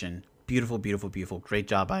a nation, beautiful, beautiful, beautiful. Great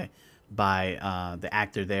job by the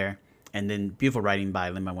actor there, and then beautiful writing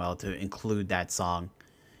by Lin-Manuel to include that song.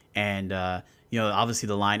 And obviously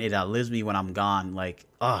the line "It outlives me when I'm gone," like,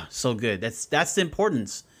 oh, so good. That's the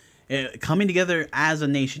importance. Coming together as a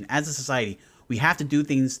nation, as a society, we have to do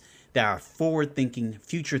things that are forward-thinking,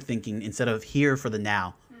 future-thinking, instead of here for the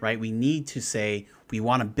now, right? We need to say we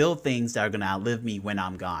want to build things that are going to outlive me when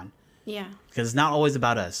I'm gone. Yeah. Because it's not always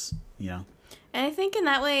about us, And I think in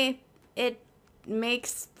that way, it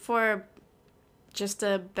makes for just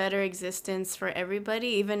a better existence for everybody,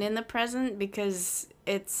 even in the present, because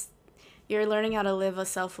you're learning how to live a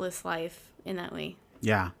selfless life in that way.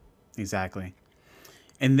 Yeah, exactly.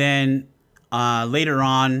 And then later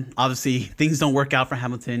on, obviously, things don't work out for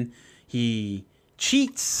Hamilton. He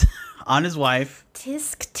cheats on his wife.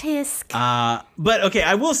 Tisk, tisk. But okay,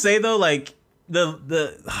 I will say though, like the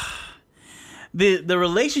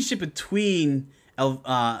relationship between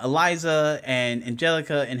Eliza and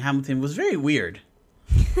Angelica and Hamilton was very weird.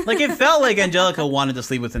 Like, it felt like Angelica wanted to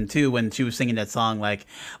sleep with him too when she was singing that song, like,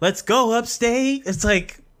 let's go upstate. It's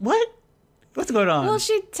like, what? What's going on? Well,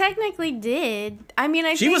 she technically did. I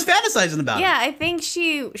mean, she was fantasizing about it. Yeah, I think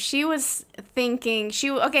she was thinking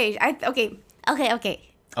okay.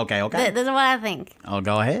 Okay. This is what I think. Oh,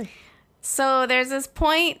 go ahead. So there's this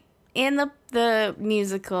point in the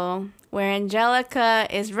musical where Angelica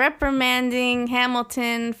is reprimanding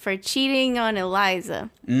Hamilton for cheating on Eliza.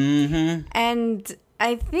 Mm-hmm. And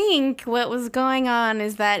I think what was going on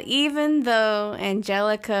is that even though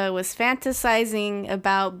Angelica was fantasizing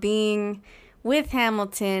about being with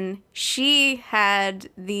Hamilton, she had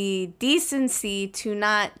the decency to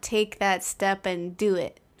not take that step and do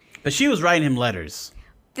it. But she was writing him letters.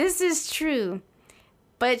 This is true.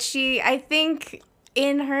 But I think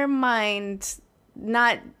in her mind,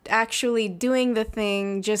 not actually doing the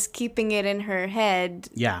thing, just keeping it in her head,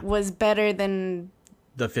 was better than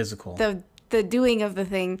the physical. The doing of the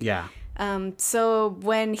thing. Yeah. So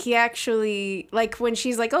when he actually, like, when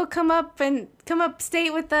she's like, oh, come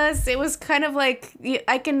upstate with us, it was kind of like,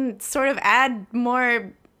 I can sort of add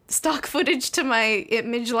more stock footage to my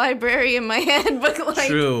image library in my head, but like,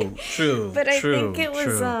 true. But I think it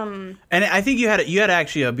was, and I think you had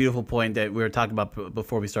actually a beautiful point that we were talking about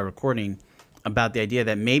before we started recording about the idea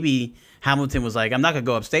that maybe Hamilton was like, I'm not gonna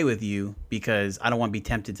go upstate with you because I don't want to be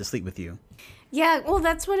tempted to sleep with you. Yeah, well,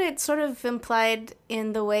 that's what it sort of implied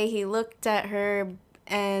in the way he looked at her,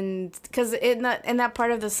 and because in that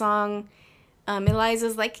part of the song,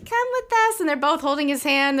 Eliza's like, come with us, and they're both holding his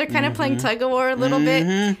hand. They're kind of playing tug-of-war a little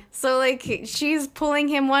bit. So, like, she's pulling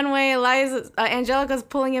him one way, Angelica's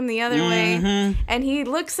pulling him the other way, and he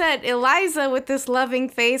looks at Eliza with this loving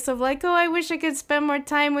face of like, oh, I wish I could spend more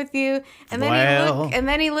time with you, and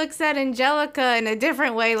then he looks at Angelica in a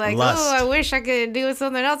different way, like, lust. Oh, I wish I could do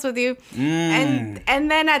something else with you, and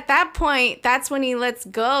then at that point, that's when he lets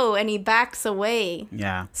go and he backs away.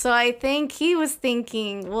 Yeah. So I think he was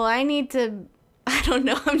thinking, well, I need to. I don't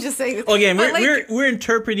know. I'm just saying. Oh, again, we're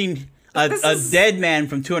interpreting a dead man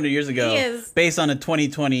from 200 years ago based on a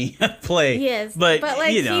 2020 play. Yes, but like,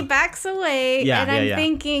 he backs away, and I'm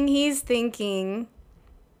thinking he's thinking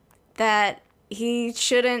that he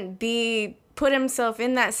shouldn't put himself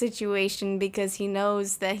in that situation because he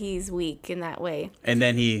knows that he's weak in that way. And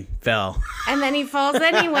then he fell. And then he falls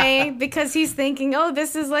anyway because he's thinking, oh,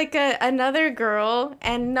 this is like another girl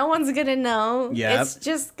and no one's going to know. Yep. It's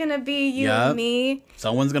just going to be you and me.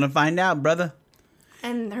 Someone's going to find out, brother.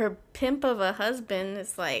 And her pimp of a husband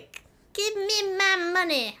is like, give me my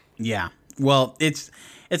money. Yeah. Well, it's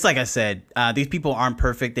like I said, these people aren't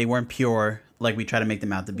perfect. They weren't pure like we try to make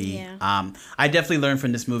them out to be. Yeah. I definitely learned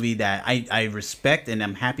from this movie that I respect and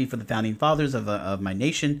I'm happy for the founding fathers of my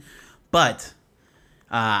nation, but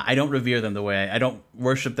I don't revere them I don't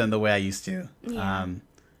worship them the way I used to.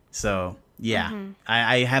 Yeah.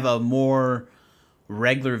 I have a more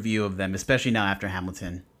regular view of them, especially now after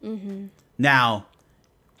Hamilton. Now,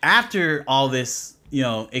 after all this,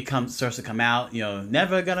 it starts to come out,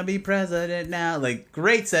 never gonna be president now. Like,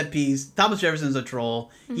 great set piece. Thomas Jefferson's a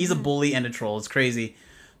troll. He's a bully and a troll. It's crazy.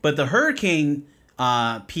 But the hurricane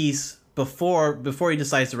piece before he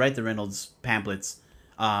decides to write the Reynolds pamphlets,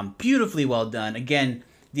 beautifully well done. Again,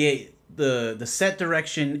 the set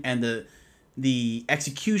direction and the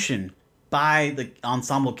execution by the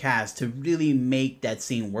ensemble cast to really make that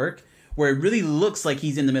scene work, where it really looks like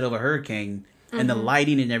he's in the middle of a hurricane, and the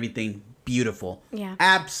lighting and everything. Beautiful. Yeah.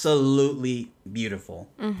 Absolutely beautiful.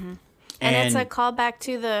 And it's a callback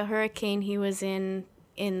to the hurricane he was in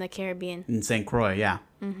the Caribbean. In St. Croix, yeah.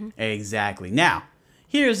 Exactly. Now,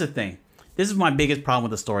 here's the thing. This is my biggest problem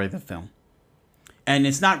with the story of the film. And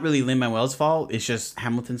it's not really Lin-Manuel's fault. It's just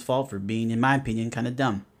Hamilton's fault for being, in my opinion, kind of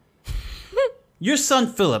dumb. Your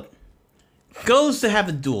son, Philip, goes to have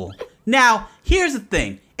a duel. Now, here's the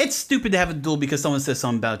thing. It's stupid to have a duel because someone says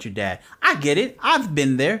something about your dad. I get it. I've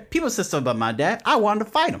been there. People said something about my dad. I wanted to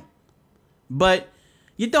fight him. But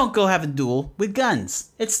you don't go have a duel with guns.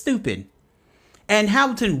 It's stupid. And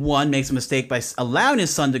Hamilton, 1, makes a mistake by allowing his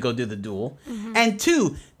son to go do the duel. And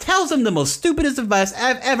 2, tells him the most stupidest advice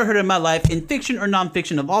I've ever heard in my life, in fiction or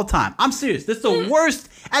nonfiction of all time. I'm serious. This is the worst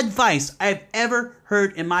advice I've ever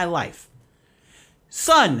heard in my life.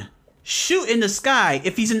 Son, shoot in the sky.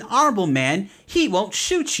 If he's an honorable man, he won't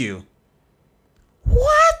shoot you.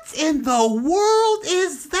 What in the world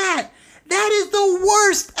is that? That is the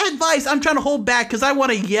worst advice. I'm trying to hold back because I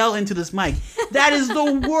want to yell into this mic. That is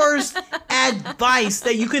the worst advice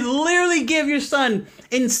that you could literally give your son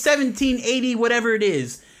in 1780, whatever it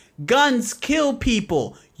is. Guns kill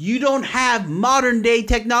people. You don't have modern day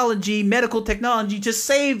technology, medical technology to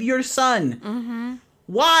save your son.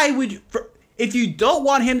 Why would you... if you don't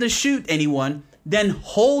want him to shoot anyone, then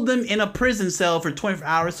hold him in a prison cell for 24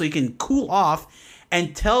 hours so he can cool off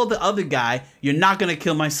and tell the other guy, you're not going to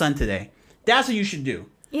kill my son today. That's what you should do.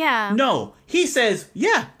 Yeah. No, he says,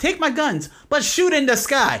 yeah, take my guns, but shoot in the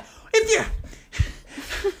sky. If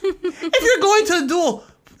you're going to a duel,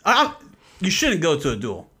 you shouldn't go to a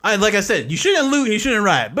duel. Like I said, you shouldn't loot and you shouldn't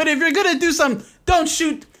riot. But if you're going to do something, don't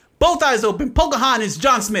shoot both eyes open. Pocahontas,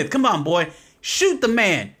 John Smith. Come on, boy. Shoot the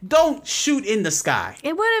man. Don't shoot in the sky.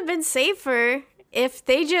 It would have been safer if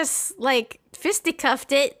they just, like,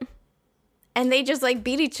 fisticuffed it and they just, like,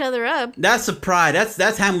 beat each other up. That's a pride.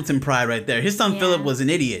 That's Hamilton pride right there. His son Philip was an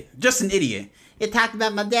idiot. Just an idiot. You talked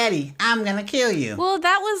about my daddy. I'm going to kill you. Well,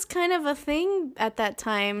 that was kind of a thing at that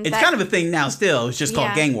time. It's kind of a thing now still. It's just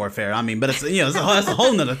called gang warfare. I mean, but it's, you know, that's a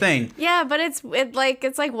whole nother thing. Yeah, but it's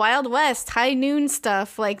like Wild West, high noon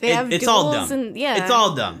stuff. Like, they have it's duels all dumb. And yeah. It's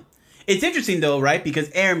all dumb. It's interesting though, right? Because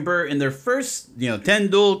Aaron Burr in their first, 10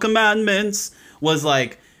 duel commandments was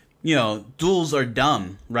like, duels are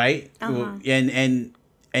dumb, right? Uh-huh.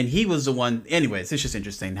 And he was the one. Anyways, it's just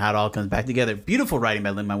interesting how it all comes back together. Beautiful writing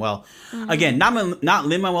by Lin-Manuel. Mm-hmm. Again, not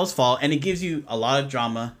Lin-Manuel's fault, and it gives you a lot of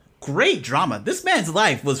drama. Great drama. This man's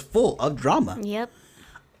life was full of drama. Yep.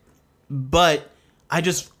 But I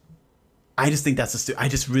just think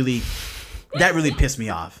that really pissed me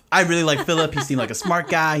off. I really like Philip. He seemed like a smart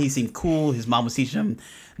guy. He seemed cool. His mom was teaching him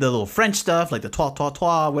the little French stuff, like the toi, toi,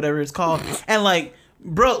 toi, whatever it's called. And like,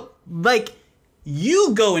 bro, like,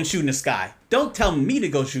 you go and shoot in the sky. Don't tell me to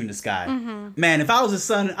go shoot in the sky. Mm-hmm. Man, if I was his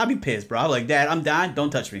son, I'd be pissed, bro. I'd be like, Dad, I'm dying. Don't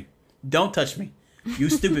touch me. Don't touch me. You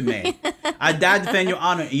stupid man. I died to defend your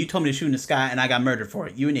honor, and you told me to shoot in the sky, and I got murdered for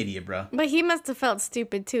it. You an idiot, bro. But he must have felt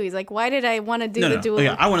stupid, too. He's like, why did I want to do the duel? Okay,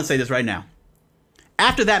 I want to say this right now.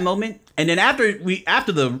 After that moment, and then after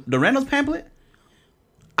the Reynolds pamphlet,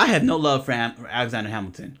 I have no love for Alexander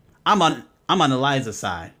Hamilton. I'm on Eliza's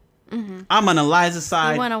side. Mm-hmm. I'm on Eliza's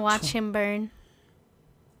side. You want to watch him burn?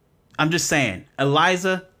 I'm just saying,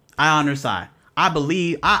 Eliza, I on her side. I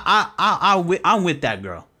believe I'm with that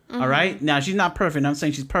girl. Mm-hmm. All right. Now she's not perfect. I'm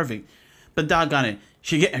saying she's perfect, but doggone it,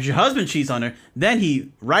 her husband cheats on her. Then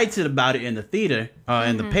he writes about it in the theater,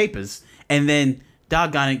 in the papers, and then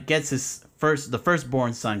doggone it, gets the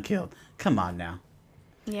firstborn son killed. Come on now.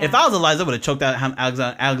 Yeah. If I was Eliza, I would have choked out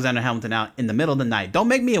Alexander Hamilton out in the middle of the night. Don't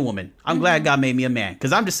make me a woman. I'm glad God made me a man.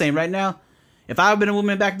 Because I'm just saying right now, if I had been a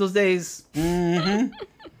woman back those days,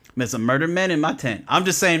 met some murdered men in my tent. I'm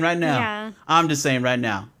just saying right now. Yeah. I'm just saying right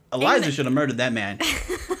now. Eliza should have murdered that man.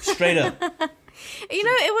 Straight up.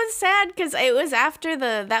 It was sad because it was after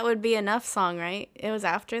the That Would Be Enough song, right? It was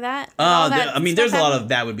after that. There's a lot of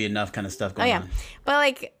That Would Be Enough kind of stuff going on. But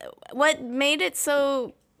like, what made it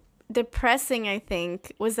so depressing, I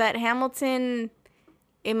think, was that Hamilton,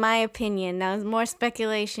 in my opinion, now it's more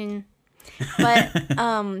speculation, but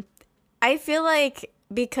I feel like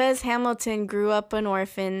because Hamilton grew up an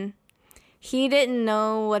orphan, he didn't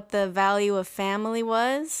know what the value of family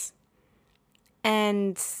was,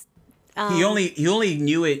 and he only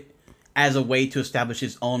knew it as a way to establish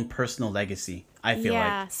his own personal legacy. I feel like.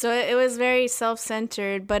 Yeah, so it was very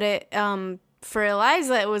self-centered, but it for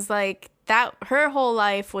Eliza, it was like that her whole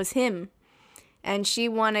life was him, and she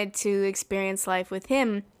wanted to experience life with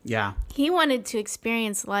him. Yeah. He wanted to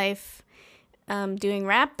experience life doing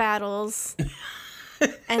rap battles.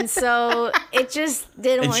 And so it just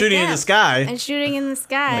didn't work out. And shooting in the sky. And shooting in the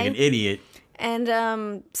sky. Like an idiot. And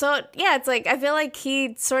so, yeah, it's like I feel like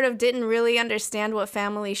he sort of didn't really understand what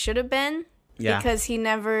family should have been. Yeah. Because he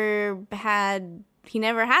never had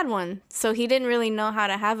one. So he didn't really know how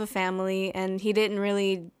to have a family, and he didn't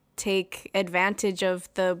really take advantage of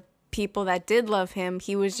the people that did love him.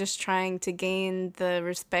 He was just trying to gain the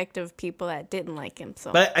respect of people that didn't like him.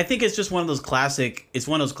 So, but I think it's just one of those classic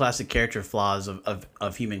character flaws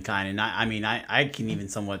of humankind. And I can even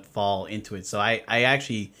somewhat fall into it. So I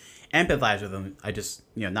actually empathize with him. I just,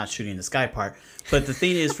 not shooting in the sky part. But the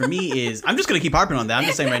thing is, for me is, I'm just going to keep harping on that. I'm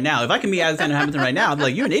just saying right now, if I can meet Alexander Hamilton right now, I'd be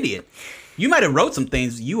like, you're an idiot. You might have wrote some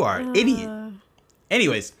things. You are an idiot.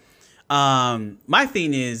 Anyways, my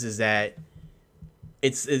thing is that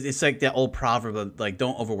it's like that old proverb of like,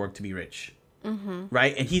 don't overwork to be rich. Mm-hmm.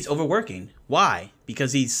 Right? And he's overworking. Why?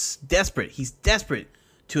 Because he's desperate. He's desperate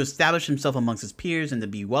to establish himself amongst his peers and to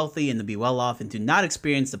be wealthy and to be well off and to not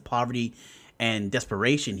experience the poverty and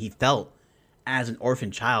desperation he felt as an orphan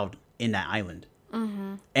child in that island.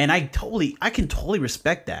 Mm-hmm. And I can totally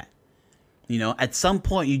respect that. At some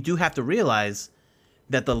point you do have to realize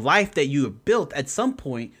that the life that you have built, at some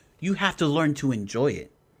point you have to learn to enjoy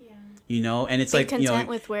it. And it's be like, content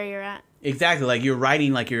with where you're at. Exactly. Like you're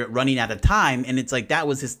writing, like you're running out of time. And it's like, that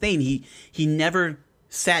was his thing. He never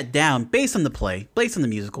sat down, based on the play, based on the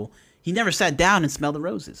musical, he never sat down and smelled the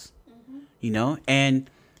roses. You know, and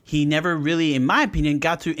he never really, in my opinion,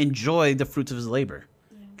 got to enjoy the fruits of his labor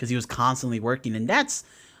because he was constantly working, and that's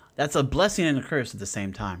a blessing and a curse at the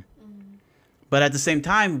same time. But at the same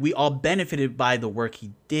time, we all benefited by the work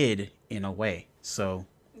he did in a way. So,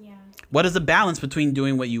 what is the balance between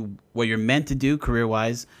doing what you're meant to do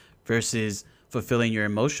career-wise versus fulfilling your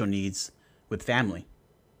emotional needs with family?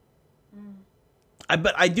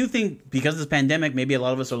 But I do think because of this pandemic, maybe a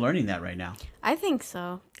lot of us are learning that right now. I think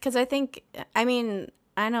so. Because I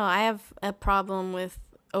know I have a problem with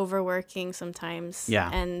overworking sometimes. Yeah.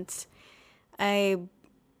 And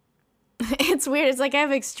it's weird. It's like I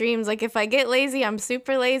have extremes. Like if I get lazy, I'm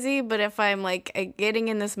super lazy. But if I'm like getting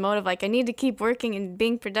in this mode of like I need to keep working and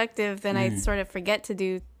being productive, then I sort of forget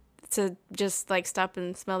to just like stop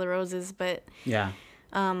and smell the roses. But yeah.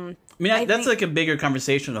 That's like a bigger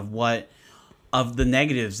conversation of the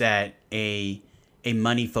negatives that a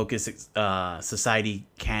money focused society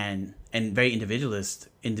can, and very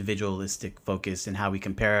individualistic focus in how we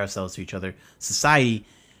compare ourselves to each other society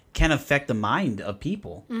can affect the mind of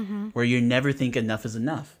people, where you never think enough is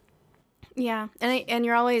enough. Yeah. And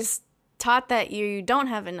you're always taught that you don't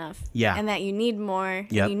have enough. Yeah. And that you need more.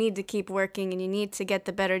 Yep. You need to keep working and you need to get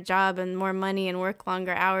the better job and more money and work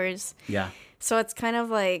longer hours. Yeah. So it's kind of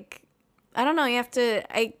like, I don't know, you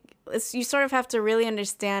sort of have to really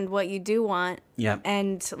understand what you do want. Yep.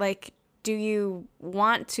 And like, do you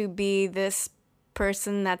want to be this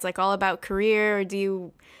person that's like all about career, or do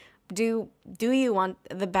you want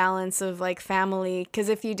the balance of like family? Because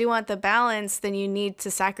if you do want the balance, then you need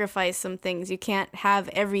to sacrifice some things. You can't have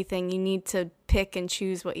everything. You need to pick and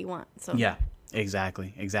choose what you want. So yeah,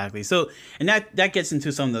 exactly. So, and that gets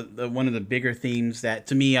into some of the one of the bigger themes that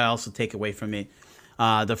to me I also take away from it,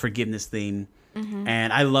 the forgiveness theme.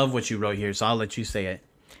 And I love what you wrote here, so I'll let you say it.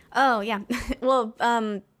 Oh yeah. Well,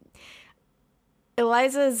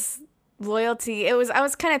 Eliza's loyalty, I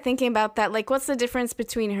was kind of thinking about that, like what's the difference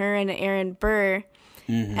between her and Aaron Burr?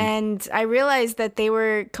 And I realized that they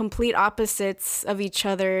were complete opposites of each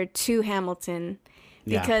other to Hamilton,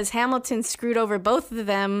 because Hamilton screwed over both of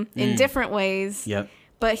them in different ways. Yep.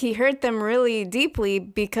 But he hurt them really deeply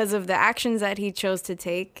because of the actions that he chose to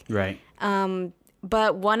take. Right.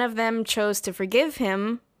 But one of them chose to forgive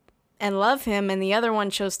him and love him, and the other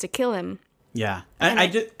one chose to kill him. Yeah. I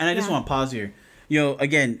just want to pause here. You know,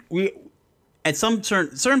 again, we at some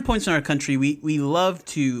certain points in our country, we love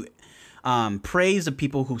to praise the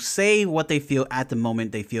people who say what they feel at the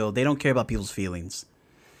moment they feel. They don't care about people's feelings.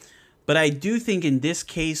 But I do think in this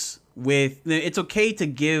case, it's okay to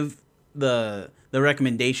give the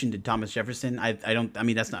recommendation to Thomas Jefferson.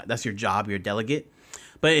 That's your job. You're a delegate.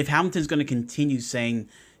 But if Hamilton's going to continue saying,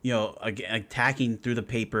 you know, attacking through the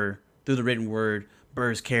paper, through the written word,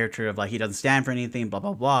 Burr's character of like he doesn't stand for anything, blah,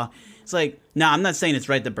 blah, blah. It's like, now I'm not saying it's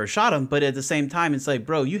right that Burr shot him, but at the same time, it's like,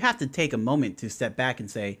 bro, you have to take a moment to step back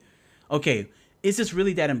and say, okay, is this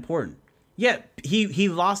really that important? Yeah, he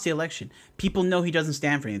lost the election. People know he doesn't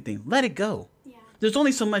stand for anything. Let it go. Yeah. There's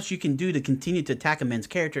only so much you can do to continue to attack a man's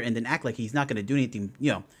character and then act like he's not going to do anything,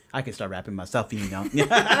 you know. I can start rapping myself, you know. But you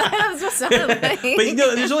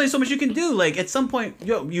know, there's only so much you can do. Like at some point,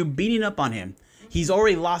 you're beating up on him. He's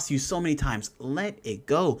already lost you so many times. Let it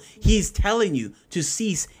go. He's telling you to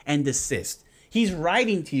cease and desist. He's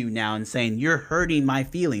writing to you now and saying, you're hurting my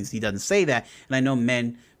feelings. He doesn't say that. And I know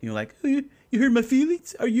men, you know, like, oh, you hurt my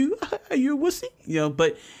feelings? Are you a wussy? You know,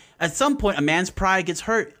 but at some point, a man's pride gets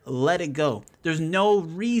hurt. Let it go. There's no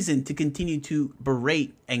reason to continue to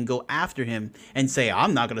berate and go after him and say,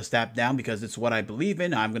 I'm not going to step down because it's what I believe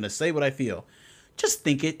in. I'm going to say what I feel. Just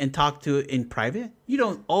think it and talk to it in private. You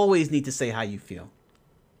don't always need to say how you feel.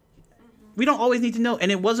 We don't always need to know.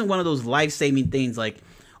 And it wasn't one of those life-saving things like,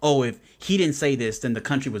 oh, if he didn't say this, then the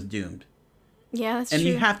country was doomed. Yeah, that's true. And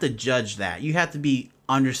you have to judge that. You have to be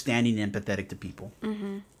understanding and empathetic to people.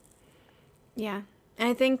 Mm-hmm. Yeah. And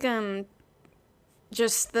I think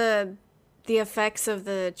just the effects of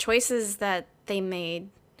the choices that they made.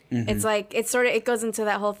 It's like it goes into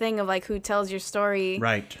that whole thing of like who tells your story.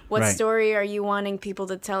 Right. What story are you wanting people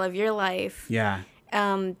to tell of your life? Yeah.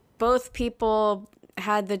 Both people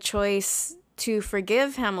had the choice to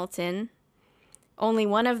forgive Hamilton. Only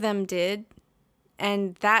one of them did.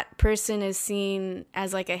 And that person is seen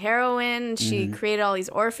as like a heroine. She created all these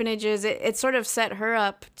orphanages. It sort of set her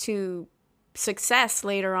up to success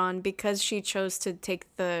later on because she chose to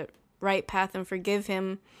take the right path and forgive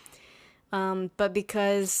him. But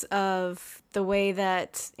because of the way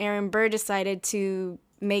that Aaron Burr decided to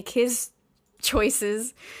make his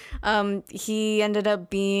choices. He ended up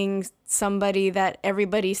being somebody that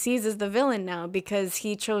everybody sees as the villain now because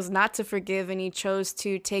he chose not to forgive and he chose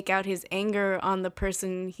to take out his anger on the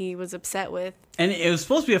person he was upset with. And it was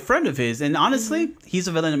supposed to be a friend of his. And honestly, he's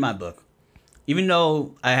a villain in my book. Even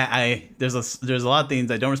though there's a lot of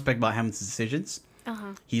things I don't respect about Hamilton's decisions,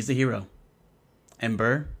 he's the hero. And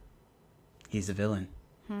Burr, he's the villain.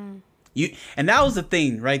 And that was the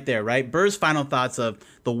thing right there, right? Burr's final thoughts of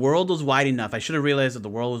the world was wide enough. I should have realized that the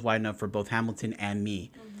world was wide enough for both Hamilton and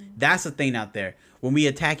me. That's the thing out there. When we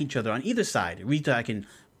attack each other on either side, we're attacking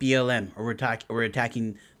BLM or we're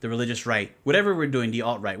attacking the religious right, whatever we're doing, the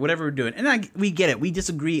alt-right, whatever we're doing. And we get it. We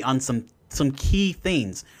disagree on some key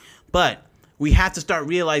things. But we have to start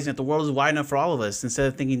realizing that the world is wide enough for all of us instead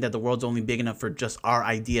of thinking that the world's only big enough for just our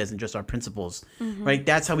ideas and just our principles, right?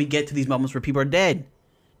 That's how we get to these moments where people are dead.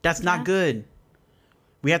 That's not good.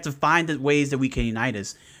 We have to find the ways that we can unite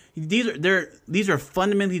us. These are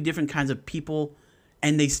fundamentally different kinds of people,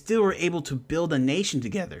 and they still were able to build a nation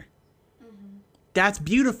together. That's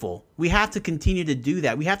beautiful. We have to continue to do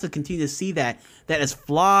that. We have to continue to see that as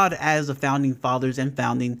flawed as the founding fathers and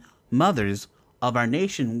founding mothers of our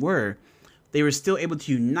nation were, they were still able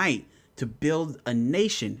to unite to build a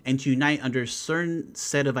nation and to unite under a certain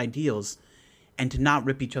set of ideals and to not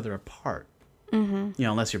rip each other apart. You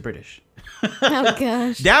know, unless you're British. Oh,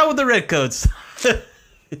 gosh. Down with the redcoats.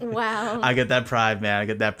 Wow. I get that pride, man. I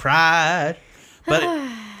get that pride. But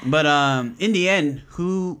in the end,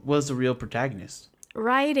 who was the real protagonist?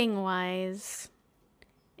 Writing-wise,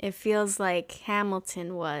 it feels like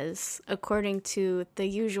Hamilton was, according to the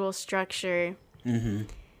usual structure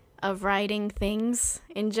of writing things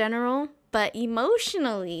in general. But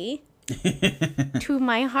emotionally, to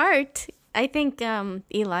my heart, I think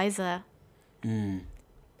Eliza.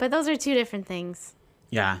 But those are two different things.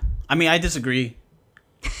 Yeah. I mean, I disagree.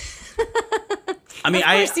 I mean, of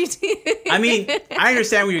course you do. I mean, I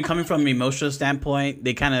understand where you're coming from an emotional standpoint.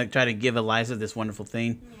 They kind of try to give Eliza this wonderful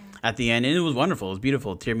thing at the end, and it was wonderful. It was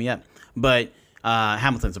beautiful. It teared me up. But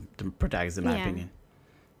Hamilton's the protagonist, in my opinion.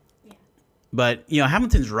 Yeah. But, you know,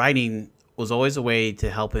 Hamilton's writing was always a way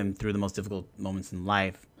to help him through the most difficult moments in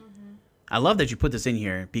life. I love that you put this in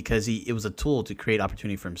here because it was a tool to create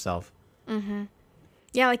opportunity for himself.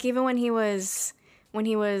 Yeah, like even when he was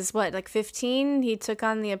what, like 15, he took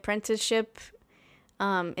on the apprenticeship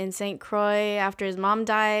in St. Croix after his mom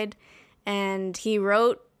died, and he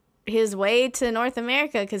wrote his way to North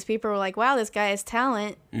America because people were like, wow, this guy has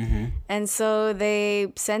talent. And so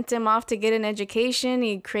they sent him off to get an education.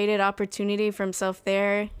 He created opportunity for himself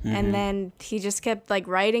there. And then he just kept like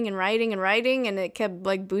writing and writing and writing, and it kept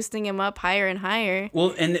like boosting him up higher and higher.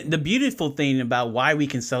 Well, and the beautiful thing about why we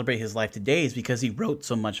can celebrate his life today is because he wrote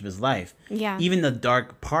so much of his life. Yeah. Even the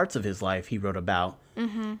dark parts of his life he wrote about.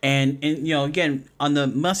 And you know, again, on the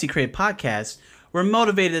Must See Create podcast, we're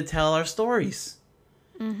motivated to tell our stories.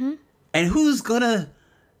 And who's gonna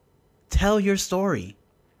tell your story?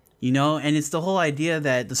 You know, and it's the whole idea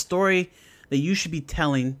that the story that you should be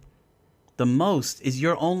telling the most is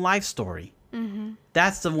your own life story.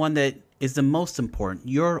 That's the one that is the most important.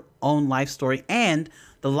 Your own life story and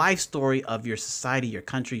the life story of your society, your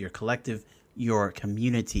country, your collective, your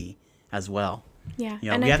community as well. Yeah.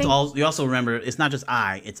 You know, you also remember it's not just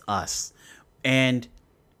I, it's us. And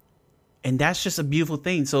that's just a beautiful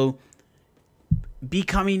thing. So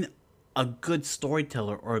becoming a good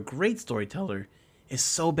storyteller or a great storyteller is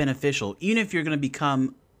so beneficial. Even if you're going to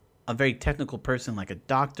become a very technical person like a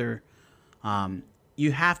doctor,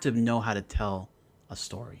 you have to know how to tell a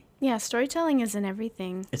story. Yeah, storytelling is in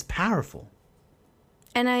everything. It's powerful.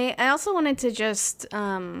 And I also wanted to just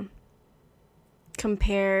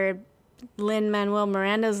compare Lin-Manuel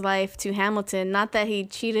Miranda's life to Hamilton. Not that he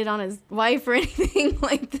cheated on his wife or anything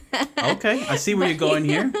like that. Okay, I see where you're going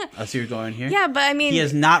here. Yeah, but I mean, he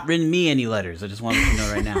has not written me any letters. I just want you to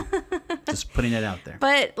know right now. Just putting it out there.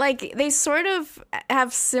 But like they sort of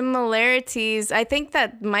have similarities. I think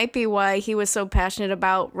that might be why he was so passionate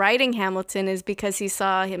about writing Hamilton, is because he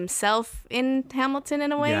saw himself in Hamilton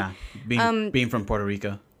in a way. Yeah, being from Puerto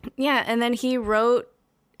Rico. Yeah, and then he wrote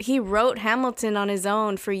Hamilton on his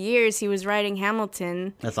own. For years he was writing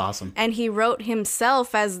Hamilton. That's awesome. And he wrote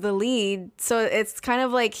himself as the lead. So it's kind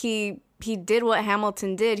of like he did what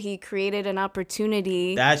Hamilton did. He created an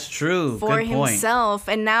opportunity. That's true. For himself.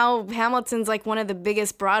 And now Hamilton's like one of the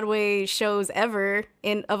biggest Broadway shows ever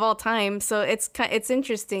of all time. So it's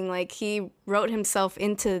interesting. Like he wrote himself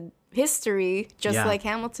into history just like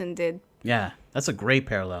Hamilton did. Yeah, that's a great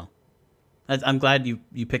parallel. I'm glad you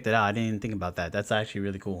picked it out. I didn't even think about that. That's actually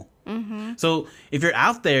really cool. So if you're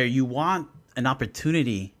out there, you want an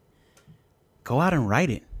opportunity, go out and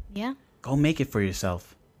write it. Yeah. Go make it for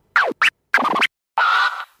yourself.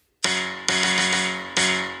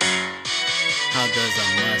 How does a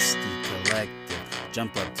musty collective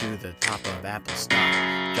jump up to the top of Apple stock?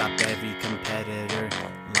 Drop every competitor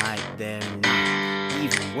like they're not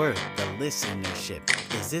even worth the listenership.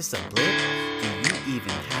 Is this a blip? Do you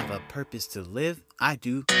even have a purpose to live? I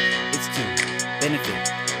do. It's to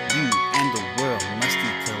benefit you and the world.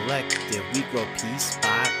 Musty collective, we grow piece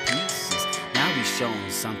by pieces. Now we showing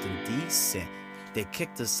something decent. They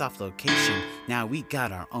kicked us off location. Now we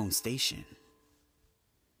got our own station.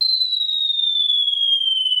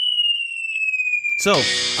 So,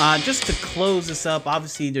 just to close this up,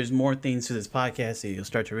 obviously there's more things to this podcast, so you'll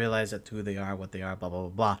start to realize that who they are, what they are, blah, blah, blah,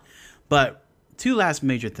 blah. But 2 last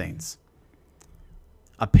major things.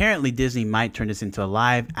 Apparently, Disney might turn this into a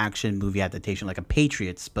live-action movie adaptation, like a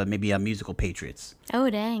Patriots, but maybe a musical Patriots.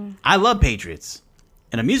 Oh, dang. I love Patriots.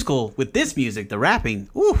 And a musical with this music, the rapping,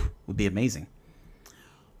 would be amazing.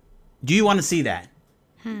 Do you want to see that?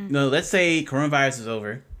 No, let's say coronavirus is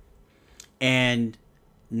over, and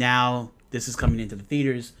now this is coming into the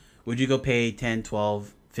theaters. Would you go pay 10,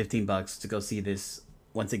 12, 15 bucks to go see this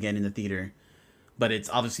once again in the theater? But it's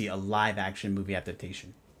obviously a live action movie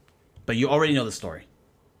adaptation. But you already know the story.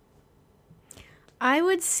 I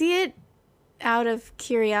would see it out of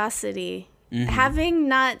curiosity. Having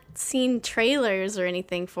not seen trailers or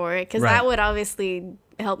anything for it, because that would obviously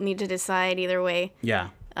help me to decide either way. Yeah.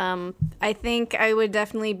 I think I would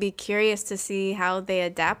definitely be curious to see how they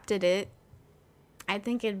adapted it. I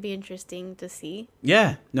think it'd be interesting to see.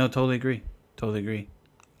 Yeah. No, totally agree. Totally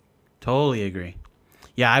agree.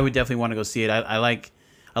 Yeah, I would definitely want to go see it. I like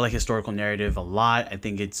historical narrative a lot. I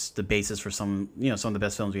think it's the basis for some of the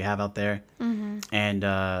best films we have out there. And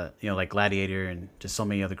like Gladiator and just so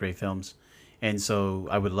many other great films. And so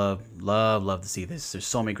I would love to see this. There's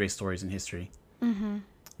so many great stories in history.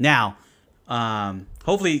 Now,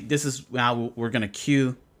 hopefully this is how we're gonna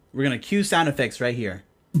cue sound effects right here.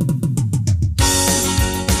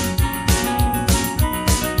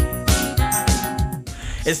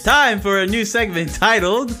 It's time for a new segment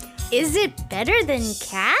titled Is It Better Than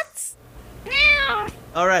Cats?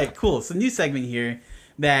 All right, cool. So new segment here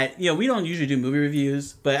that, we don't usually do movie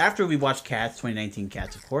reviews, but after we watched Cats, 2019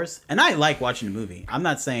 Cats, of course, and I like watching the movie. I'm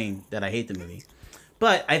not saying that I hate the movie,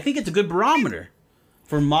 but I think it's a good barometer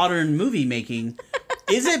for modern movie making.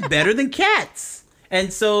 Is it better than Cats?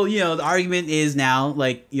 And so, the argument is now,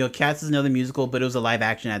 like, Cats is another musical, but it was a live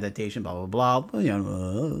action adaptation, blah, blah,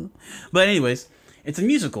 blah. But anyways, it's a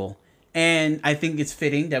musical, and I think it's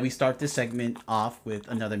fitting that we start this segment off with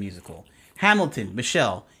another musical. Hamilton,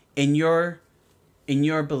 Michelle, in your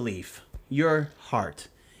belief, your heart,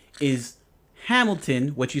 is Hamilton,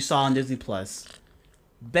 what you saw on Disney Plus,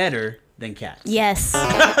 better than Cats? Yes.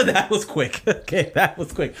 That was quick. Okay, that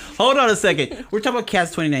was quick. Hold on a second. We're talking about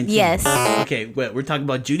Cats 2019. Yes. Okay, we're talking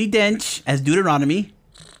about Judi Dench as Deuteronomy.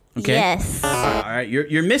 Okay. Yes. All right,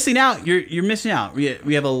 you're missing out. You're missing out.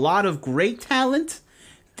 We have a lot of great talent.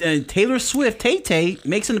 Taylor Swift, Tay-Tay,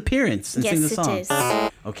 makes an appearance and sings a song. Yes, it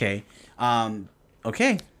is. Okay.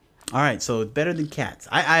 Okay. All right. So better than Cats.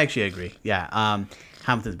 I actually agree. Yeah.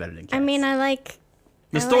 Hamilton's better than Cats. I mean,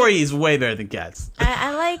 the story is way better than Cats.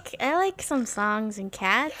 I like some songs in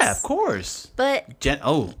Cats. Yeah, of course. But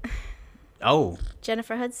Jennifer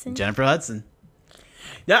Hudson.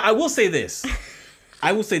 Yeah, I will say this.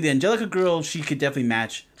 I will say the Angelica girl, she could definitely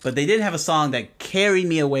match, but they didn't have a song that carried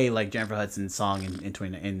me away like Jennifer Hudson's song in the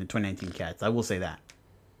 2019 Cats. I will say that.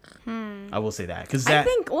 I will say that because I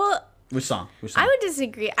think which song? I would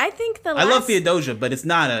disagree. I think I love Theodosia, but it's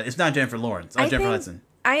not Jennifer Lawrence. Jennifer Hudson.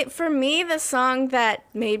 For me, the song that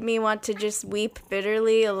made me want to just weep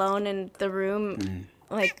bitterly alone in the room,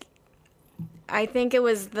 like, I think it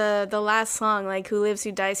was the last song, like, Who Lives,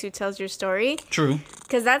 Who Dies, Who Tells Your Story. True.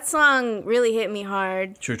 Because that song really hit me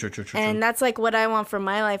hard. True. And that's, like, what I want for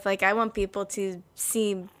my life. Like, I want people to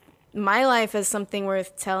see my life as something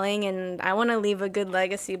worth telling, and I want to leave a good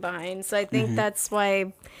legacy behind. So I think that's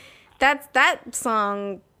why that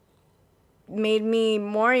song made me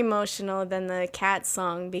more emotional than the Cat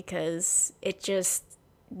song, because it just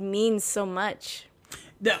means so much.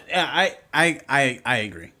 Yeah, I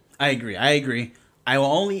agree. I will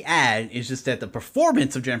only add is just that the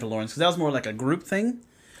performance of Jennifer Lawrence, because that was more like a group thing.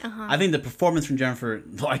 I think the performance from Jennifer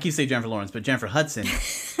Hudson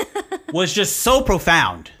was just so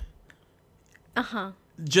profound.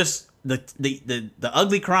 Just the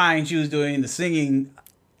ugly crying she was doing, the singing.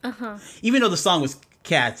 Even though the song was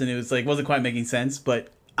Cats and it was like wasn't quite making sense, but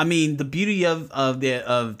I mean the beauty of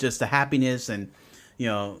just the happiness, and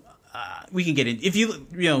we can get in if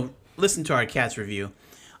you listen to our Cats review.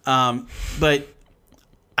 But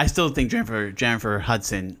I still think Jennifer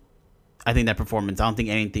Hudson. I think that performance. I don't think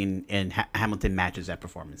anything in Hamilton matches that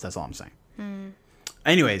performance. That's all I'm saying.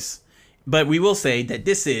 Anyways, but we will say that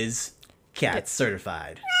this is Cats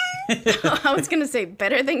certified. I was gonna say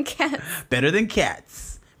better than Cats. Better than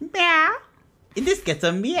Cats. Meow. This gets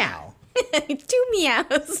a meow. 2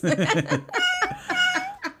 meows.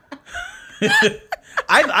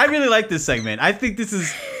 I really like this segment. I think this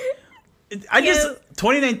is.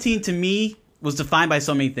 2019 to me was defined by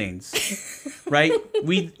so many things, right?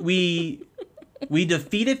 We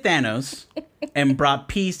defeated Thanos and brought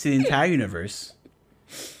peace to the entire universe,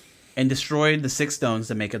 and destroyed the 6 stones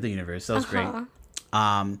that make up the universe. That was great.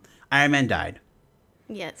 Iron Man died.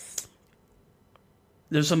 Yes.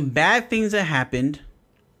 There's some bad things that happened,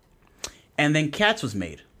 and then Cats was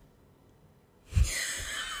made.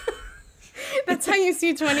 That's how you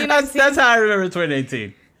see 2019. That's how I remember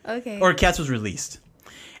 2019. Okay. Or Cats was released.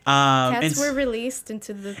 Cats were released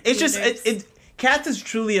into the theaters. It's just Cats has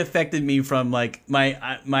truly affected me from like my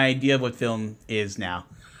idea of what film is now.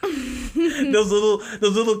 those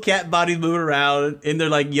little cat bodies moving around in their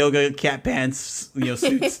like yoga cat pants,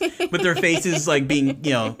 suits, with their faces like being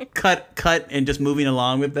cut and just moving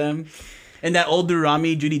along with them. And that old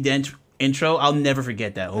Deuteronomy Judi Dench intro, I'll never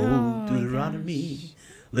forget that. Oh Deuteronomy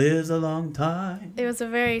lives a long time. It was a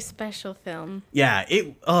very special film. Yeah,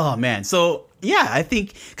 oh man. So yeah, I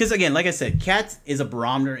think because again, like I said, Cats is a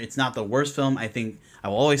barometer. It's not the worst film. I think I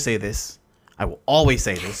will always say this.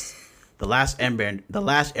 The Last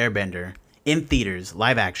Airbender in theaters,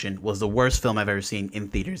 live action, was the worst film I've ever seen in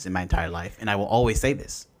theaters in my entire life, and I will always say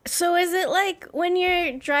this. So is it like when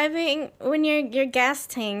you're driving, when your gas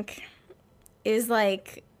tank is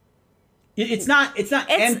like? It's not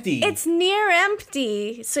empty. It's near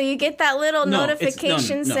empty. So you get that little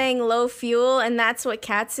notification saying low fuel, and that's what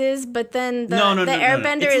Cats is. But then the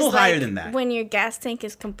Airbender It's a little is higher like than that. When your gas tank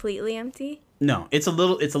is completely empty. No, it's a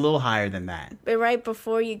little higher than that. But right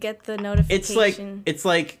before you get the notification. It's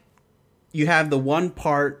like you have the one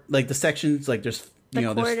part, like the sections, like there's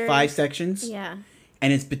there's 5 sections. Yeah.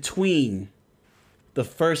 And it's between the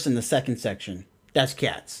first and the second section. That's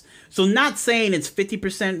Cats. So not saying it's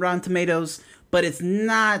 50% Rotten Tomatoes, but it's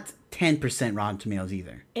not 10% Rotten Tomatoes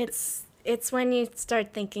either. It's when you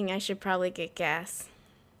start thinking I should probably get gas.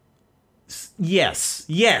 Yes.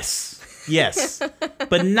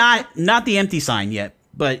 But not the empty sign yet.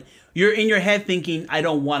 But you're in your head thinking, I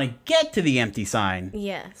don't want to get to the empty sign.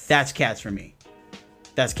 Yes. That's Cats for me.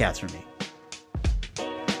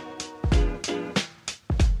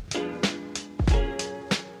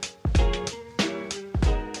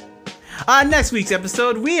 Next week's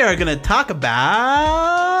episode, we are going to talk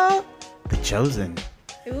about The Chosen.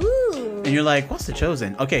 Ooh. And you're like, what's The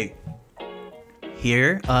Chosen? Okay,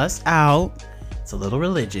 hear us out. It's a little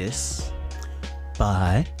religious,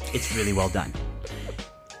 but it's really well done.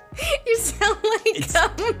 You sound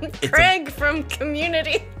like Craig from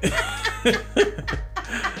Community.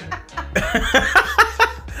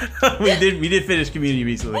 we did finish Community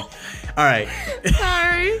recently. All right.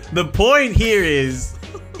 Sorry. The point here is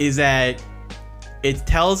that it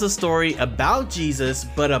tells a story about Jesus,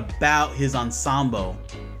 but about his ensemble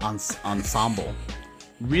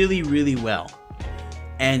really, really well.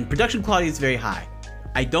 And production quality is very high.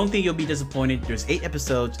 I don't think you'll be disappointed. There's 8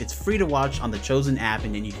 episodes. It's free to watch on the Chosen app,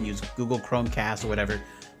 and then you can use Google Chromecast or whatever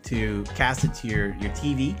to cast it to your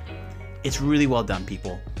TV. It's really well done,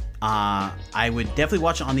 people. I would definitely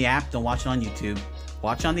watch it on the app. Don't watch it on YouTube.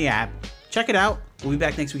 Watch it on the app. Check it out. We'll be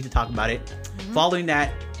back next week to talk about it. Mm-hmm. Following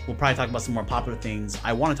that, we'll probably talk about some more popular things.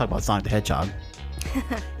 I want to talk about Sonic the Hedgehog.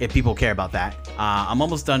 If people care about that. I'm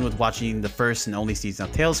almost done with watching the first and only season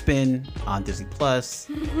of TaleSpin on Disney Plus.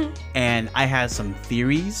 And I have some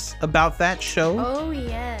theories about that show. Oh,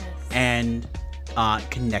 yes. And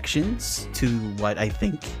connections to what I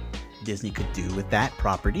think Disney could do with that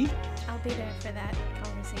property. I'll be there for that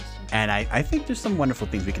conversation. And I think there's some wonderful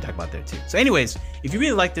things we can talk about there too. So anyways, if you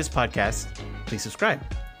really like this podcast, please subscribe.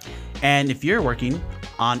 And if you're working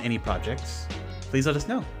on any projects, please let us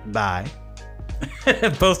know. Bye.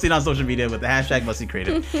 Posting on social media with the hashtag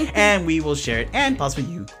MustyCreative. And we will share it and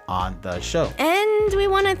possibly you on the show. And we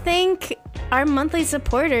want to thank our monthly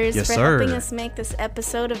supporters for sir. helping us make this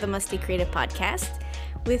episode of the Musty Creative Podcast.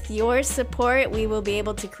 With your support, we will be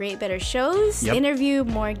able to create better shows, interview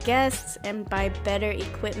more guests, and buy better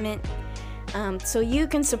equipment. So you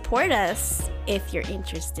can support us if you're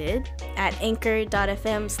interested at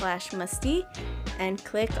anchor.fm/musty and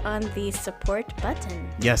click on the support button.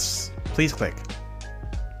 Yes, please click.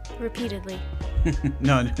 repeatedly.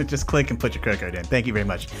 No, just click and put your credit card in. Thank you very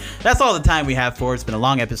much. That's all the time we have for it. It's been a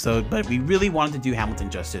long episode, but we really wanted to do Hamilton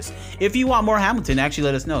justice. If you want more Hamilton, actually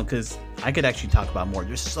let us know, because I could actually talk about more.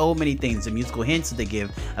 There's so many things, the musical hints that they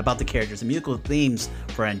give about the characters, the musical themes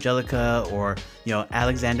for Angelica or, you know,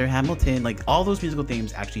 Alexander Hamilton. Like, all those musical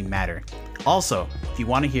themes actually matter. Also, if you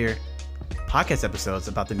want to hear podcast episodes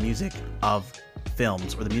about the music of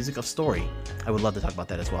films or the music of story, I would love to talk about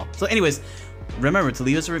that as well. So anyways, remember to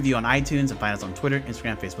leave us a review on iTunes and find us on Twitter,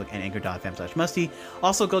 Instagram, Facebook, and anchor.fm/musty.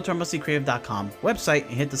 Also go to our mustycreative.com website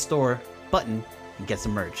and hit the store button and get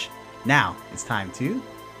some merch. Now it's time to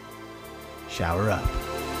shower up.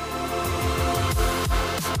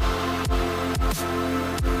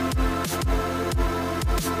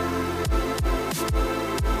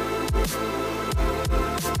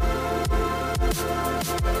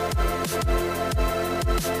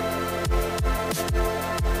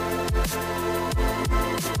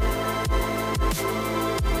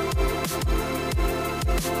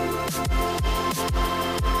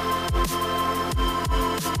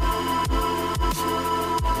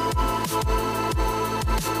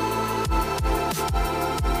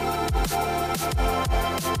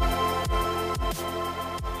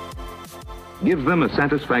 Gives them a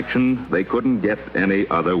satisfaction they couldn't get any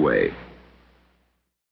other way.